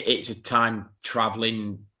 it's a time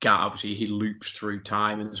traveling guy. Obviously he loops through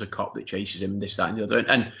time, and there's a cop that chases him, this, that, and the other,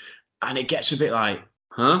 and it gets a bit like,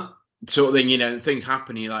 sort of thing, things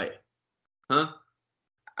happen, you're like,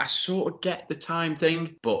 I sort of get the time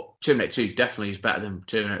thing, but Terminator 2 definitely is better than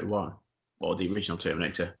Terminator 1 or the original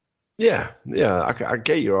Terminator. Yeah, I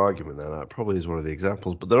get your argument there. That probably is one of the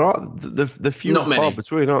examples, but there are the few and far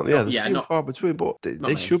between, aren't they? Yeah, few and far between, but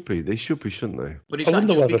they should be. They should be, shouldn't they? But it's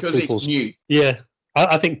just because it's new. Yeah,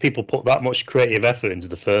 I think people put that much creative effort into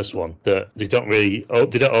the first one that they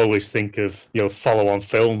don't always think of follow-on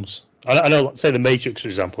films. I know, say the Matrix, for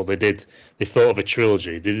example, they thought of a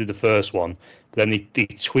trilogy. They did the first one, then they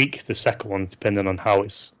tweak the second one depending on how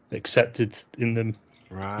it's accepted in them.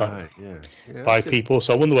 Right, by people.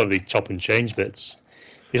 So I wonder whether they chop and change bits.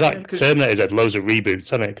 It's like Terminator's had loads of reboots,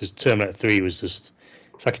 hasn't it? Because Terminator 3 was it's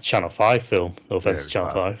like a Channel 5 film. No offense to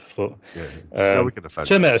Channel 5, but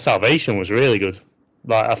Terminator Salvation was really good.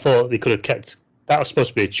 Like, I thought they could have kept that. Was supposed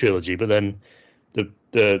to be a trilogy, but then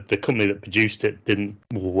the company that produced it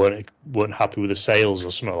weren't happy with the sales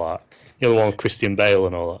or something like that. The one with Christian Bale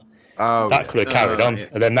and all that. Oh, that could have carried on,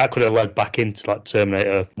 and then that could have led back into like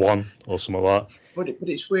Terminator 1 or something like that. But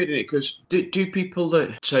it's weird, isn't it? Because do people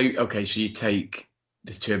that say, okay, so you take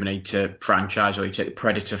the Terminator franchise, or you take the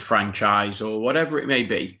Predator franchise, or whatever it may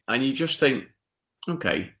be, and you just think,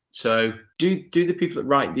 okay, so do the people that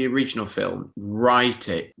write the original film write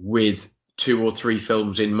it with 2 or 3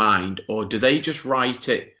 films in mind, or do they just write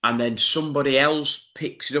it and then somebody else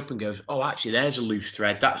picks it up and goes, oh, actually, there's a loose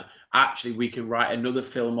thread. That's actually, we can write another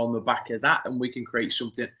film on the back of that and we can create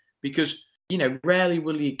something. Because, rarely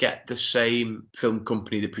will you get the same film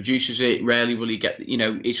company that produces it. Rarely will you get,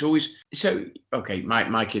 it's always so. Okay,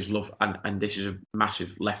 my kids love, and this is a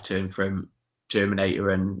massive left turn from Terminator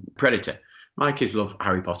and Predator. My kids love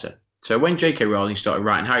Harry Potter. So when J.K. Rowling started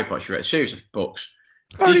writing Harry Potter, she wrote a series of books.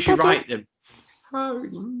 Did she write them?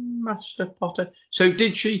 Master Potter. So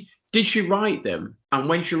did she write them? And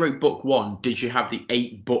when she wrote book 1, did she have the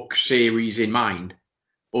 8-book series in mind?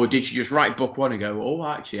 Or did she just write book 1 and go, oh,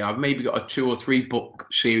 actually, I've maybe got a 2 or 3 book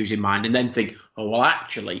series in mind, and then think, oh, well,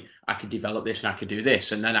 actually, I could develop this and I could do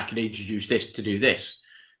this, and then I could introduce this to do this.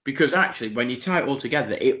 Because actually, when you tie it all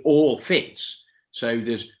together, it all fits. So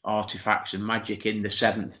there's artifacts and magic in the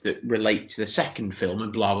 7th that relate to the 2nd film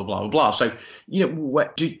and blah, blah, blah, blah, blah. So,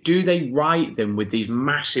 do they write them with these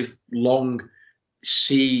massive, long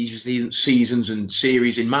seasons and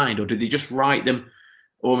series in mind, or do they just write them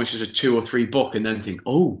almost as a 2 or 3 book and then think,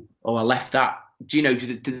 oh, I left that? Do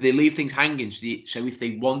they leave things hanging so if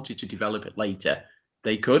they wanted to develop it later,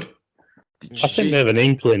 they could? I think they have an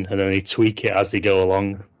inkling and then they tweak it as they go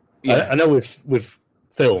along. Yeah. I know with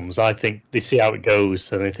films, I think they see how it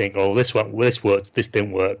goes and they think, oh, this worked, this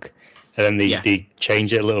didn't work, and then they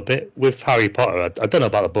change it a little bit. With Harry Potter, I don't know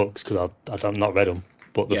about the books because I've not read them,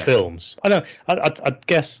 but the films, I know. I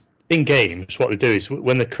guess in games, what they do is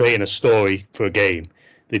when they're creating a story for a game,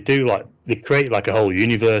 they create like a whole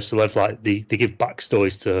universe. They'll have they give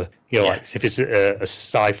backstories to like if it's a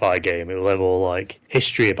sci-fi game, it'll have all like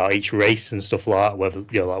history about each race and stuff like that, whether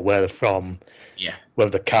like where they're from,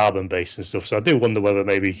 whether they're carbon based and stuff. So I do wonder whether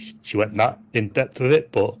maybe she went that in depth with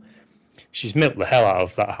it, but she's milked the hell out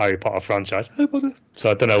of that Harry Potter franchise.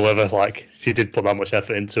 So I don't know whether she did put that much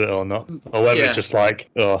effort into it or not, or whether it's just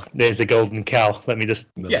oh, there's a golden cow. Let me just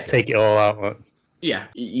take it all out. Right? Yeah,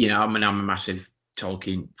 I'm a massive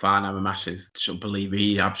Tolkien fan. I'm a massive sort of believer.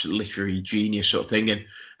 He's absolute literary genius sort of thing,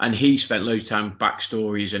 and he spent loads of time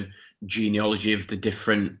backstories and genealogy of the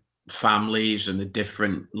different families and the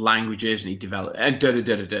different languages, and he developed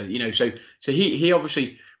So he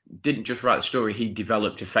obviously didn't just write the story. He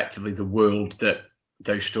developed effectively the world that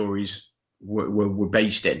those stories were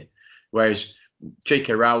based in. Whereas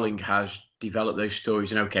J.K. Rowling has developed those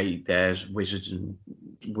stories, and okay, there's wizards and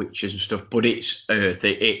witches and stuff, but it's Earth.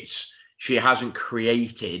 She hasn't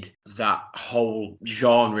created that whole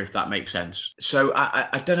genre, if that makes sense. So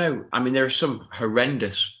I don't know. I mean, there are some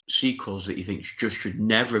horrendous sequels that you think just should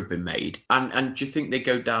never have been made. And do you think they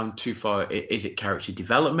go down too far? Is it character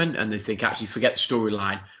development? And they think, actually, forget the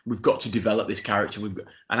storyline. We've got to develop this character.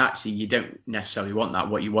 And actually, you don't necessarily want that.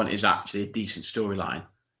 What you want is actually a decent storyline.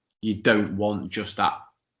 You don't want just that.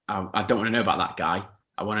 I don't want to know about that guy.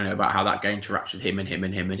 I want to know about how that guy interacts with him and him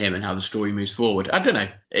and him and him and how the story moves forward. I don't know.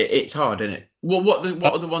 It's hard, isn't it? What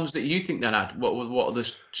are the ones that you think then, Ad? What are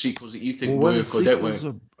the sequels that you think work or don't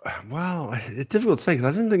work? Well, it's difficult to say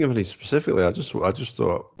because I didn't think of any specifically. I just thought,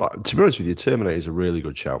 to be honest with you, Terminator is a really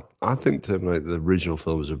good shout. I think Terminator, the original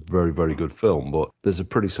film, is a very, very good film, but there's a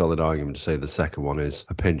pretty solid argument to say the second one is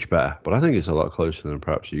a pinch better. But I think it's a lot closer than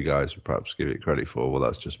perhaps you guys would perhaps give it credit for. Well,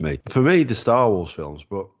 that's just me. For me, the Star Wars films,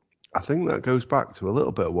 but I think that goes back to a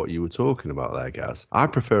little bit of what you were talking about there, Gaz. I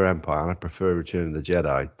prefer Empire and I prefer Return of the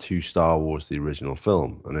Jedi to Star Wars, the original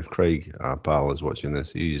film. And if Craig, our pal, is watching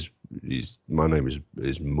this, he's my name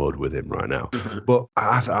is mud with him right now. But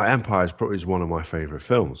Empire is probably one of my favourite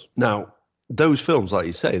films. Now, those films, like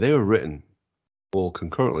you say, they were written all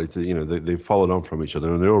concurrently to, they followed on from each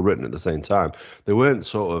other and they're all written at the same time. They weren't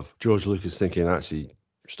sort of George Lucas thinking, actually,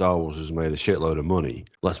 Star Wars has made a shitload of money.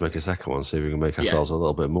 Let's make a second one, see if we can make ourselves a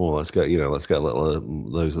little bit more. Let's get a little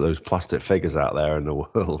those plastic figures out there in the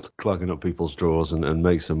world, clogging up people's drawers and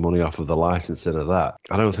make some money off of the licensing of that.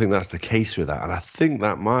 I don't think that's the case with that, and I think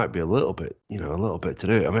that might be a little bit to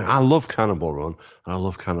do it. I mean, I love Cannonball Run, and I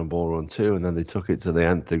love Cannonball Run 2, and then they took it to the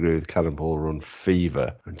nth degree with Cannonball Run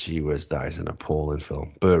Fever, and gee whiz, that is an appalling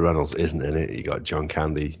film. Burt Reynolds isn't in it. You got John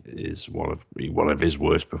Candy is one of his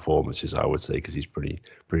worst performances, I would say, because he's pretty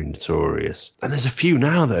notorious. And there's a few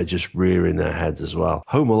now that are just rearing their heads as well.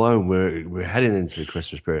 Home Alone, we're heading into the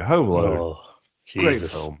Christmas period. Home Alone, great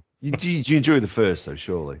film. Do you enjoy the first though?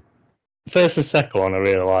 Surely. The first and second one I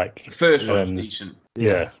really like. The first one's decent.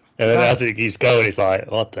 Yeah. And then as it keeps going, it's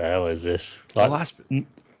like, what the hell is this? Like,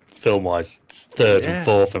 film-wise, third and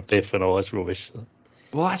fourth and fifth and all this rubbish.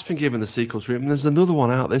 Well, that's been given the sequel treatment. There's another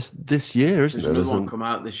one out this year, isn't there? There's another one come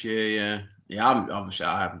out this year, yeah. Yeah,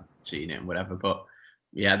 I haven't seen it and whatever, but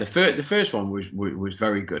Yeah, the first one was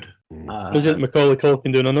very good. Was it Macaulay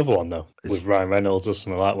Culkin doing another one though with Ryan Reynolds or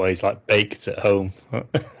something like that, where he's like baked at home?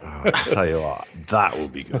 I tell you what, that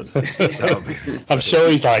would be good. I'm sure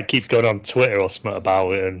he's like keeps going on Twitter or something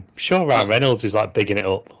about it, and I'm sure Ryan Reynolds is like bigging it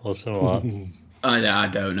up or something like that. I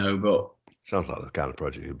don't know, but sounds like the kind of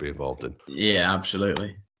project you'd be involved in. Yeah,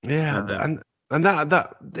 absolutely. Yeah, and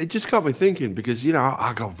that it just got me thinking, because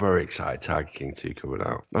I got very excited Tiger King 2 coming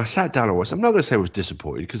out. I sat down and watched. I'm not going to say I was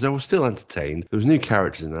disappointed, because I was still entertained. There was new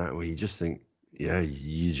characters in that where you just think, yeah,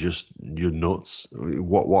 you're nuts.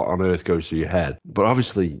 What on earth goes through your head? But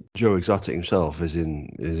obviously, Joe Exotic himself is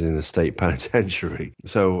in a state penitentiary.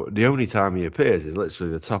 So the only time he appears is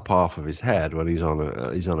literally the top half of his head when he's on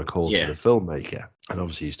a call to the filmmaker. And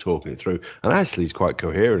obviously he's talking it through, and actually he's quite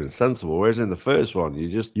coherent and sensible. Whereas in the first one,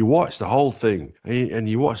 you watch the whole thing, and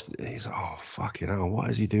you watch, and he's like, oh fucking hell, what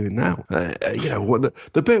is he doing now? What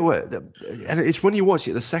the bit where, and it's when you watch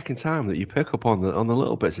it the second time that you pick up on the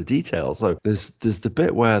little bits of detail. So there's the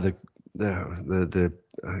bit where the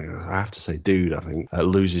I have to say, dude, I think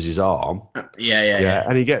loses his arm. Yeah.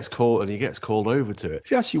 And he gets called over to it.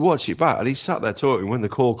 If you actually watch it back, and he's sat there talking when the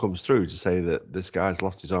call comes through to say that this guy's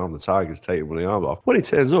lost his arm, the tiger's taken the arm off. When he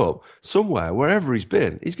turns up somewhere, wherever he's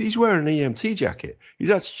been, he's wearing an EMT jacket.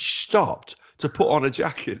 He's actually stopped to put on a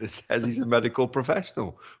jacket that says he's a medical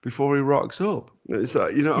professional before he rocks up. It's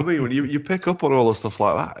like, you know what I mean? When you pick up on all the stuff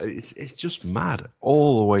like that, it's just mad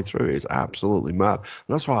all the way through. It's absolutely mad. And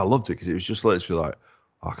that's why I loved it, because it was just literally like,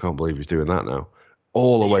 I can't believe he's doing that now.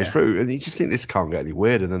 All the way through. And you just think this can't get any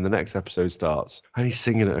weirder. And then the next episode starts, and he's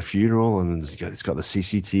singing at a funeral, and it's got the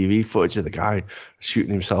CCTV footage of the guy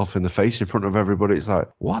shooting himself in the face in front of everybody. It's like,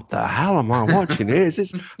 what the hell am I watching here?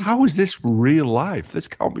 How is this real life? This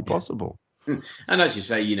can't be possible. And as you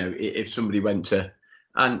say, if somebody went to,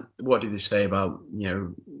 and what did they say about,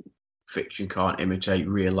 fiction can't imitate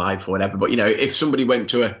real life or whatever, but if somebody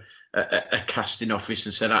went to a casting office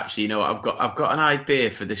and said, actually, I've got an idea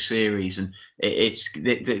for this series, and it's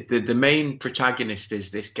the main protagonist is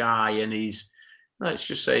this guy, and he's, let's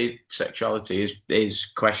just say, sexuality is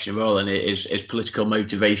questionable, and his political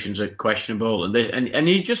motivations are questionable, and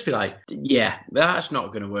you'd just be like, yeah, that's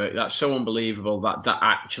not going to work. That's so unbelievable that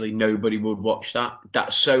actually nobody would watch that.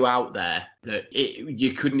 That's so out there that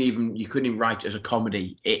you couldn't even write it as a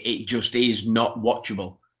comedy. It just is not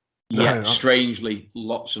watchable. Yeah, strangely,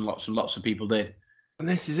 lots and lots and lots of people did. And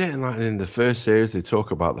this is it. And like in the first series, they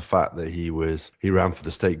talk about the fact that he ran for the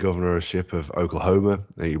state governorship of Oklahoma.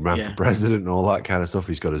 He ran for president and all that kind of stuff.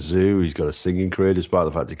 He's got a zoo. He's got a singing career, despite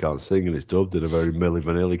the fact he can't sing, and it's dubbed in a very Milli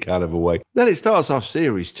Vanilli kind of a way. Then it starts off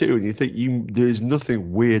series 2, and you think there's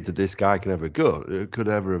nothing weird that this guy could ever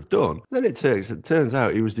have done. Then it turns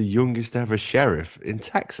out he was the youngest ever sheriff in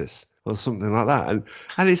Texas, or something like that, and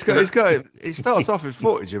it starts off with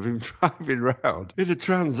footage of him driving around in a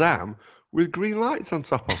Trans Am with green lights on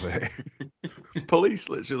top of it. Police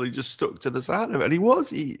literally just stuck to the side of it, and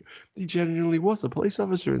he genuinely was a police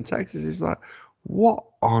officer in Texas. It's like, what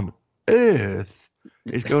on earth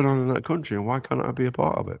is going on in that country, and why can't I be a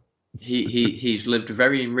part of it? He's lived a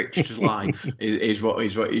very enriched life, is what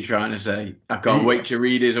he's trying to say. I can't wait to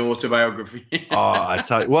read his autobiography. I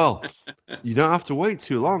tell you, well, you don't have to wait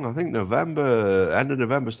too long. I think end of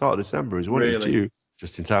November, start of December is when it's due.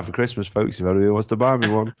 Just in time for Christmas, folks. If anybody wants to buy me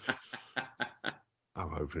one. I'm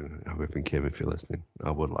hoping, Kim, if you're listening, I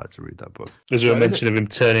would like to read that book. Was there a mention of him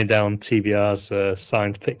turning down TBR's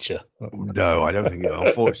signed picture? No, I don't think it.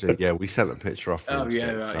 Unfortunately, we sent a picture off for him to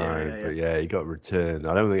get signed, but he got returned.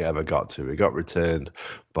 I don't think it ever got to. It got returned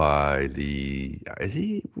by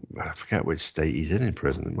I forget which state he's in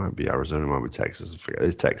prison. It might be Arizona, it might be Texas. I forget.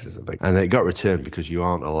 It's Texas, I think. And it got returned because you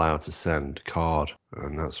aren't allowed to send card.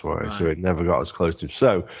 And that's why. Right. So it never got as close to him.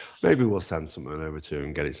 So maybe we'll send something over to him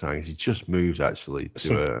and get it signed. He just moved actually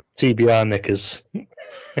to TBR knickers.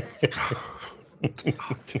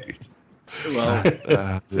 Oh, dude. Well,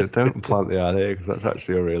 don't plant the idea, because that's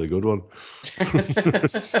actually a really good one.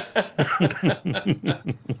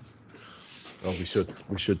 Oh, we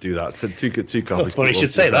should do that. Send two copies. Well, you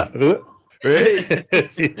should say that. Really?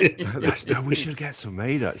 No, we should get some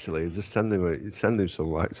made actually, and just send him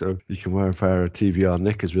some, so you can wear a pair of TBR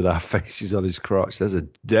knickers with our faces on his crotch.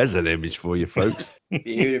 There's an image for you, folks.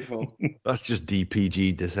 Beautiful. That's just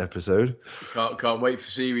DPG this episode. Can't wait for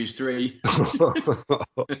series 3.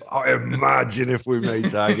 I imagine if we made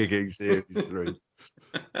Tiger King series 3.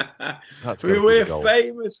 We're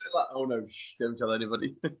famous. Oh no, don't tell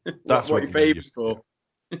anybody. That's what you're famous for.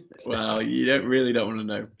 Well, you don't want to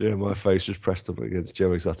know. Yeah, my face was pressed up against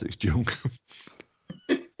Joe Exotic's junk.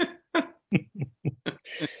 And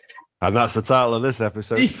that's the title of this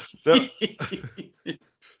episode.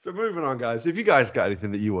 moving on, guys. If you guys got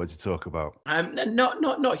anything that you wanted to talk about,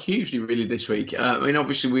 not hugely really this week. I mean,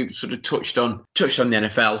 obviously we've sort of touched on the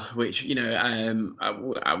NFL, which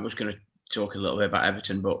I was going to talk a little bit about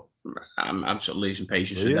Everton, but I'm sort of losing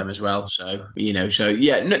patience with them as well. So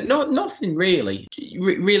nothing really.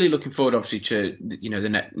 Really looking forward, obviously, to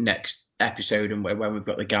the next episode and when we've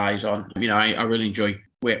got the guys on. I really enjoy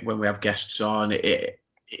when we have guests on.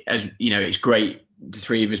 It's great, the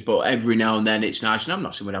three of us, but every now and then it's nice. And I'm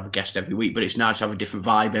not saying we'd have a guest every week, but it's nice to have a different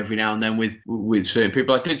vibe every now and then with certain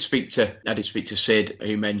people. I did speak to Sid,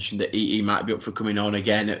 who mentioned that he might be up for coming on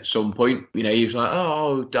again at some point. He was like,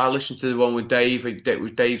 "Oh, I listened to the one with Dave.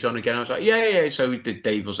 Dave's on again." I was like, "Yeah." So we did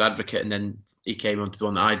Devil's Advocate, and then he came on to the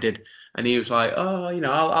one that I did, and he was like, "Oh,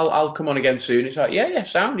 I'll come on again soon." It's like, "Yeah,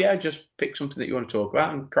 sound. Yeah, just pick something that you want to talk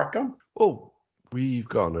about and crack on." Oh. We've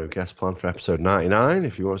got no guest plan for episode 99.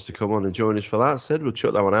 If you want us to come on and join us for that, Sid, we'll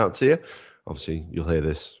chuck that one out to you. Obviously, you'll hear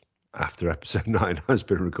this after episode 99 has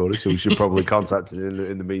been recorded, so we should probably contact him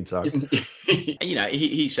in the meantime.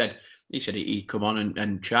 He said he'd come on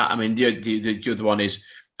and chat. I mean, the other one is,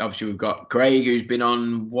 obviously, we've got Craig, who's been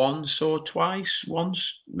on once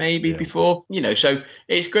maybe before. So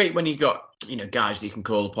it's great when you got guys that you can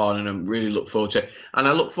call upon, and I really look forward to it. And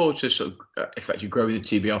I look forward to sort of effectively growing the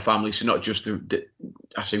TBR family. So not just the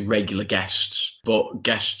regular guests, but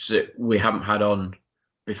guests that we haven't had on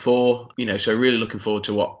before. So really looking forward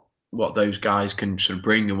to what those guys can sort of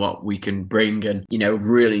bring and what we can bring. And,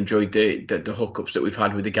 really enjoyed the hookups that we've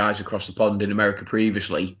had with the guys across the pond in America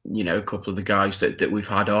previously. A couple of the guys that we've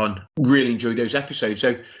had on. Really enjoyed those episodes.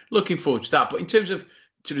 So looking forward to that. But in terms of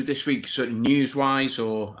sort of this week, sort of news-wise,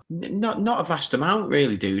 or not a vast amount,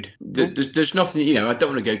 really, dude. There's nothing, I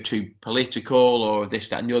don't want to go too political or this,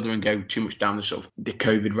 that, and the other, and go too much down the sort of the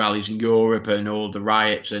COVID rallies in Europe and all the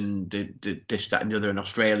riots and the this, that, and the other in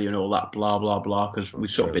Australia and all that, blah, blah, blah, because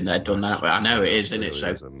we've sort of been there, done that. I know it is, isn't it?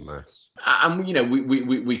 So, it's a mess. And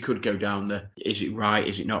we could go down the is it right,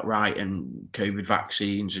 is it not right, and COVID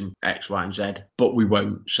vaccines and X, Y, and Z, but we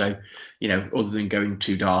won't. So, other than going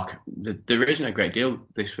too dark, there isn't a great deal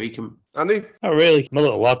this week. Andy? Not really. My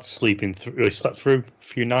little lad's slept through a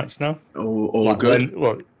few nights now. All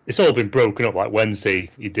good. It's all been broken up. Like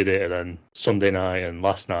Wednesday, he did it, and then Sunday night and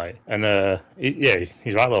last night. And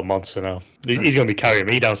he's right little monster now. He's going to be carrying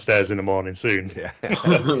me downstairs in the morning soon. Yeah.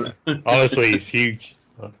 Honestly, he's huge.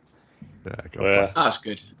 That's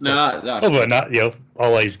good. No, other than that,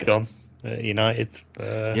 Ollie's gone. United.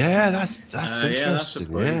 That's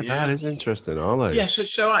interesting. That is interesting, Ollie. Yeah,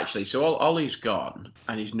 so Ollie's gone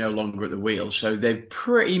and he's no longer at the wheel. So they've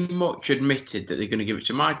pretty much admitted that they're going to give it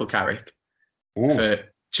to Michael Carrick for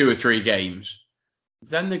 2 or 3 games.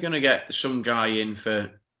 Then they're going to get some guy in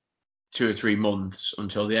for 2 or 3 months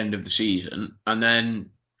until the end of the season, and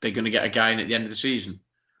then they're going to get a guy in at the end of the season.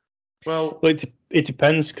 Well, it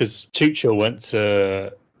depends, because Tuchel went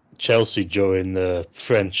to Chelsea during the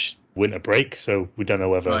French winter break, so we don't know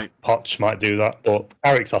whether Poch might do that. But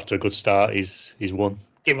Carrick's after a good start. He's won.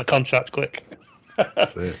 Give him a contract quick.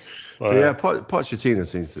 That's it. Pochettino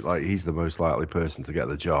seems like he's the most likely person to get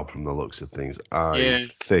the job from the looks of things. I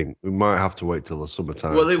think we might have to wait till the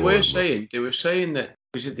summertime. Well, they were saying that,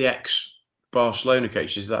 was it the ex-Barcelona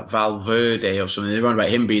coach, is that Valverde or something? They were on about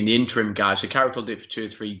him being the interim guy. So Carrick will do it for 2 or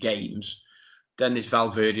 3 games. Then this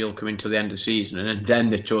Valverde will come into the end of the season, and then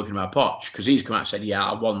they're talking about Poch, because he's come out and said, "Yeah,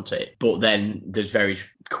 I want it." But then there's various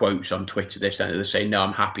quotes on Twitter this and they're saying, "No,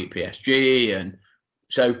 I'm happy at PSG," and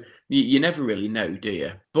so you never really know, do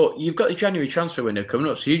you? But you've got the January transfer window coming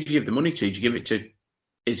up, so who do you give the money to? Do you give it to?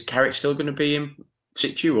 Is Carrick still going to be in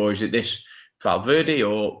situ, or is it this Valverde,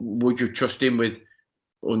 or would you trust him with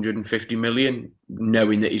 150 million,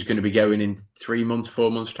 knowing that he's going to be going in 3 months,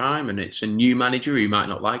 4 months' time, and it's a new manager who you might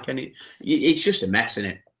not like any? It's just a mess,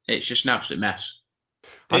 isn't it? It's just an absolute mess.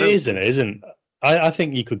 It isn't. I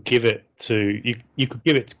think you could give it to you could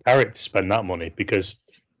give it to Carrick to spend that money, because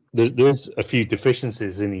there's a few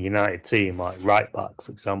deficiencies in the United team, like right back,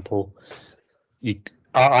 for example.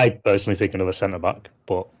 I personally think another centre back,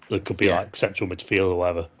 but there could be like central midfield or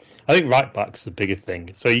whatever. I think right back's the bigger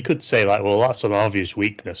thing. So you could say, like, well, that's an obvious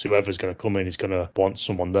weakness. Whoever's going to come in is going to want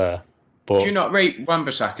someone there. But do you not rate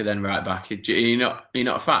Wan-Bissaka then right back? Are you not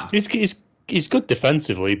a fan? He's good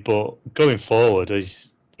defensively, but going forward, he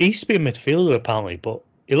used to be a midfielder apparently, but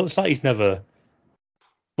it looks like he's never.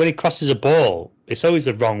 When he crosses a ball, it's always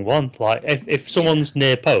the wrong one. Like if someone's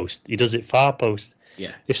near post, he does it far post.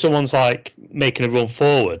 Yeah. If someone's like making a run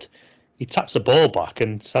forward, he taps the ball back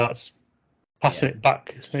and starts passing it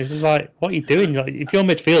back. It's just like, what are you doing? Like, if you're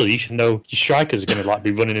midfielder, you should know your strikers are going to like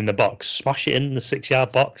be running in the box. Smash it in the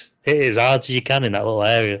 6-yard box. Hit it as hard as you can in that little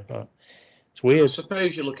area. It's weird. I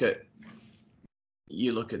suppose you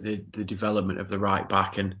look at the development of the right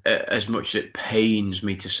back, and as much as it pains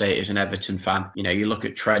me to say it as an Everton fan, you look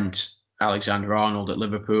at Trent Alexander-Arnold at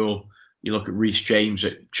Liverpool, you look at Reece James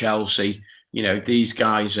at Chelsea. These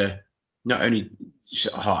guys are not only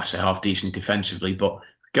I say half decent defensively, but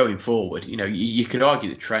going forward, you could argue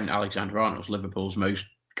that Trent Alexander-Arnold's Liverpool's most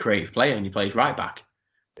creative player, and he plays right back.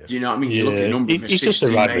 Yeah. Do you know what I mean? Yeah. You look at the number of he's just a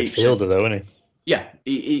right midfielder, though, isn't he?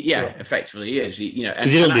 Yeah, effectively he is.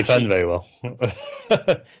 Because he don't defend very well.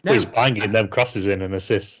 He's banging them crosses in and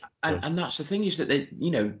assists. And that's the thing, is that they,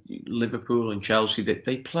 Liverpool and Chelsea, that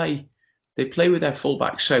they play with their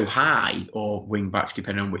fullbacks so high, or wing backs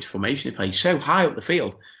depending on which formation they play, so high up the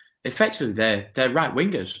field. Effectively, they're right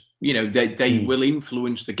wingers. They will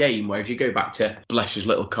influence the game. Where if you go back to bless his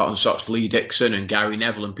little cotton socks, Lee Dixon and Gary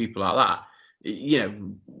Neville and people like that,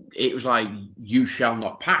 it was like, you shall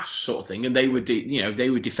not pass sort of thing, and they were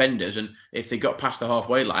defenders, and if they got past the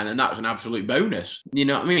halfway line, then that was an absolute bonus. You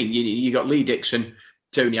know what I mean? You got Lee Dixon,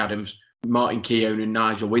 Tony Adams, Martin Keown and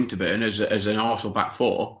Nigel Winterburn as an Arsenal back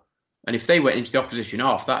four, and if they went into the opposition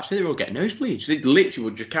half, they were all getting nosebleeds. They literally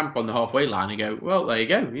would just camp on the halfway line and go, well, there you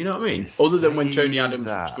go. You know what I mean? Other than when Tony Adams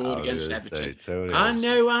scored against Everton. I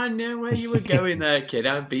know where you were going there, kid.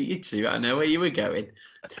 I beat you too. I know where you were going.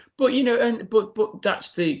 But but that's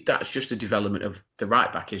just the development of the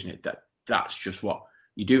right back, isn't it? That's just what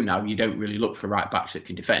you do now. You don't really look for right backs that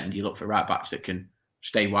can defend. You look for right backs that can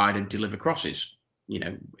stay wide and deliver crosses.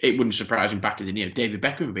 It wouldn't surprise him back in the day. David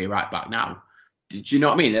Beckham would be a right back now. Do you know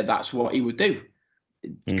what I mean? That's what he would do,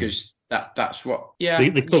 because that's what. Yeah,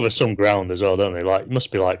 they cover some ground as well, don't they? Like, it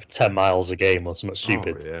must be like 10 miles a game or something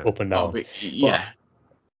stupid, up and down. But I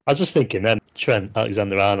was just thinking then, Trent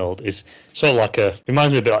Alexander-Arnold is sort of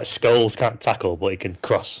reminds me a bit like Scholes, can't tackle, but he can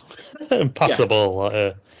cross and pass the ball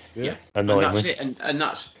annoyingly. And that's it. And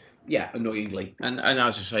that's annoyingly. And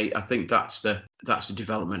as I say, I think that's the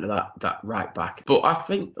development of that right back. But I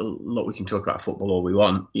think, look, we can talk about football all we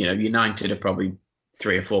want. United are probably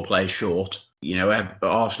 3 or 4 players short.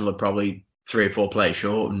 Arsenal are probably 3 or 4 players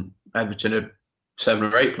short, and Everton are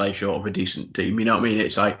 7 or 8 players short of a decent team. You know what I mean?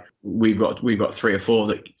 It's like we've got 3 or 4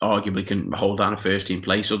 that arguably can hold down a first team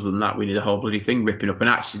place. Other than that, we need the whole bloody thing ripping up. And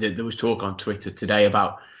actually, there was talk on Twitter today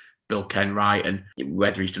about Bill Kenwright and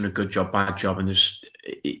whether he's done a good job, bad job, and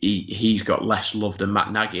he's got less love than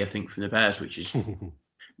Matt Nagy, I think, from the Bears, which is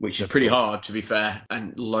pretty hard, to be fair.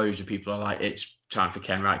 And loads of people are like, it's time for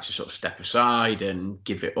Kenwright to sort of step aside and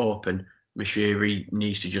give it up, and Moshiri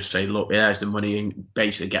needs to just say, look, there's the money, and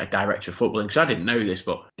basically get a director of footballing. Because I didn't know this,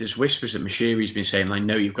 but there's whispers that Moshiri's been saying, like,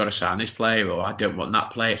 no, you've got to sign this player, or I don't want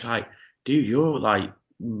that player. It's like, dude, you're like,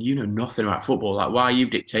 you know nothing about football. Like, why are you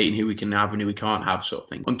dictating who we can have and who we can't have, sort of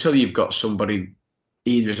thing? Until you've got somebody,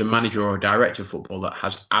 either as a manager or a director of football, that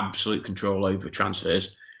has absolute control over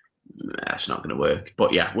transfers, that's not going to work.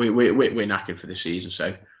 But yeah, we're knackered for the season,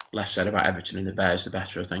 so less said about Everton and the Bears, the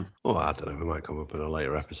better, I think. Oh, I don't know. We might come up in a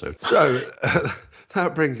later episode. So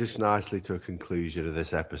that brings us nicely to a conclusion of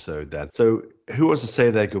this episode then. So who wants to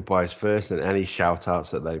say their goodbyes first, and any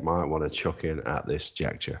shout-outs that they might want to chuck in at this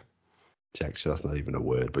juncture? That's not even a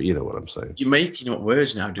word, but you know what I'm saying. You're making up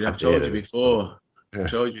words now, dude. I've told you before. Yeah. I've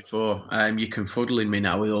told you before. You're confuddling me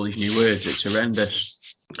now with all these new words. It's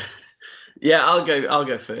horrendous. Yeah, I'll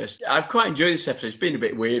go first. I've quite enjoyed this episode. It's been a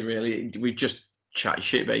bit weird, really. We just chat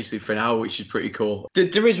shit basically for an hour, which is pretty cool.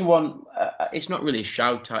 There is one. It's not really a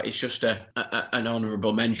shout out. It's just an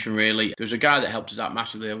honourable mention, really. There's a guy that helped us out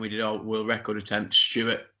massively when we did our world record attempt,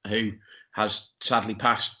 Stuart, who has sadly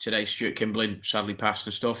passed today. Stuart Kimblin sadly passed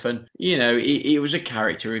and stuff, and he was a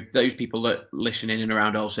character. Those people that listen in and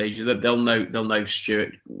around All Ages, they'll know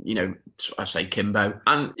Stuart. I say Kimbo,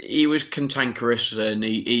 and he was cantankerous, and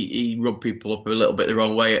he rubbed people up a little bit the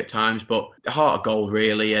wrong way at times, but heart of gold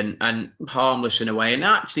really, and harmless in a way, and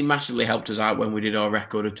actually massively helped us out when we did our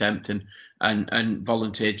record attempt and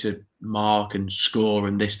volunteered to mark and score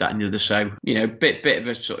and this, that, and the other. So bit of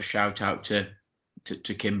a sort of shout out to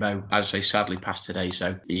Kimbo, as I say, sadly passed today.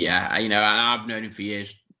 So yeah, I've known him for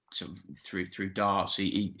years through darts.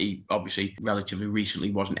 He obviously relatively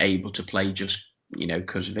recently wasn't able to play just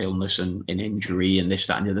because of illness and injury and this,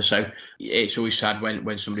 that, and the other. So it's always sad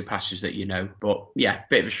when somebody passes that But yeah,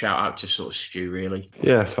 bit of a shout out to sort of Stu, really.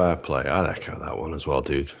 Yeah, fair play. I'd echo that one as well,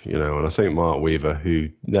 dude. And I think Mark Weaver, who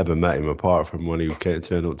never met him apart from when he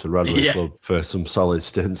turned up to Radley Club for some solid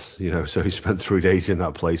stints, so he spent 3 days in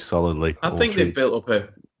that place solidly. I think they built up a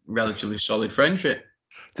relatively solid friendship.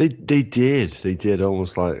 They did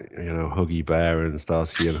almost like Huggy Bear and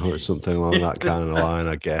Starsky and Hutch, something along that kind of line,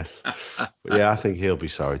 I guess. But yeah, I think he'll be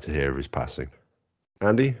sorry to hear of his passing.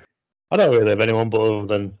 Andy? I don't really have anyone but other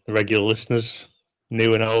than the regular listeners,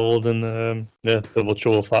 new and old, and the Double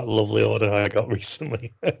Trouble Fat Lovely order I got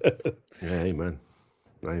recently. Yeah, amen.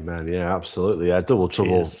 Amen. Yeah, absolutely. Yeah, Double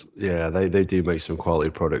Trouble. Cheers. Yeah, they do make some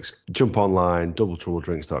quality products. Jump online,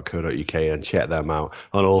 doubletroubledrinks.co.uk and check them out.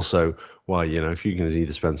 And also, well, if you're going to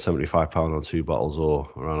either spend £75 on 2 bottles or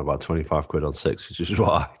around about 25 quid on 6, which is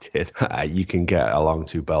what I did, you can get along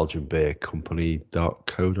to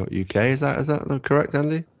belgianbeercompany.co.uk. Is that correct,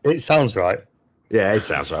 Andy? It sounds right. Yeah, it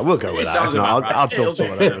sounds right. We'll go with that. If not, I'll dump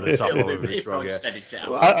someone over the top of it.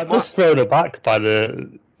 I'm just thrown aback by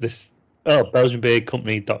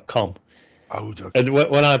belgianbeercompany.com. Oh, and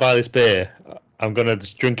when I buy this beer, I'm going to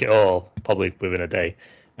just drink it all, probably within a day,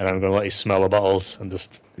 and I'm going to let you smell the bottles and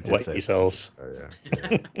just wet yourselves. Oh,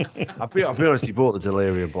 yeah. I'll be honest, he bought the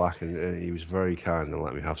Delirium Black and he was very kind and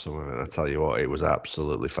let me have some of it. I tell you what, it was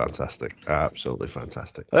absolutely fantastic. Absolutely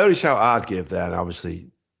fantastic. The only shout I'd give then,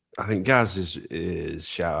 obviously, I think Gaz's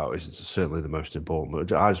shout out is certainly the most important,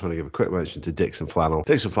 but I just want to give a quick mention to Dixon Flannel.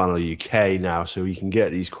 Dixon Flannel UK now, so you can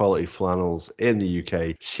get these quality flannels in the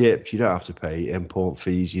UK shipped. You don't have to pay import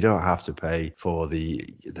fees. You don't have to pay for the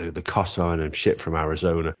cost of having them shipped from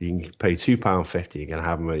Arizona. You can pay £2.50. You can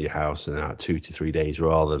have them at your house in 2 to 3 days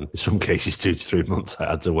rather than, in some cases, 2 to 3 months. I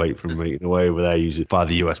had to wait for them making their way over there, usually by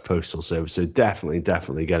the US Postal Service. So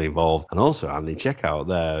definitely get involved. And also, Andy, check out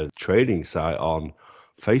their trading site on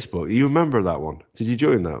Facebook. You remember that one? Did you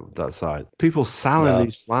join that site? People selling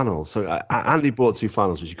these flannels. So Andy bought 2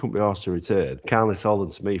 flannels, which you couldn't be asked to return. Kindly sold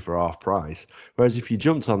them to me for half price. Whereas if you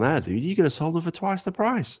jumped on there, dude, you could have sold them for twice the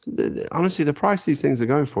price. Honestly, the price these things are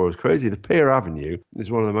going for is crazy. The Pier Avenue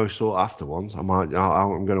is one of the most sought after ones. I'm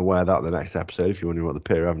going to wear that in the next episode if you're wondering what the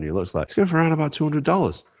Pier Avenue looks like. It's going for around about $200.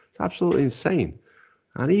 It's absolutely insane.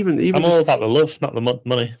 And even I'm all about the love, not the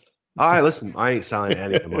money. Listen, I ain't selling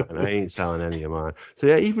any of mine. So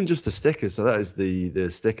yeah, even just the stickers. So that is the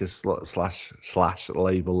sticker slash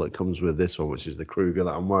label that comes with this one, which is the Kruger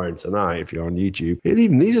that I'm wearing tonight. If you're on YouTube,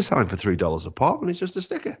 even these are selling for $3 a pop, and it's just a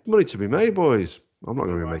sticker. Money to be made, boys. I'm not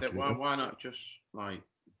going to be making it. Why not just buy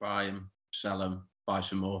them, sell them, buy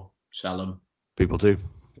some more, sell them? People do.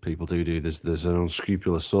 There's an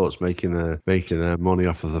unscrupulous sorts making their money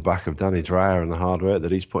off of the back of Danny Dreyer and the hard work that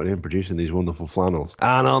he's putting in producing these wonderful flannels.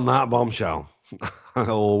 And on that bombshell,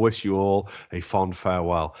 I'll wish you all a fond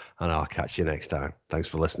farewell, and I'll catch you next time. Thanks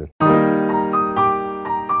for listening.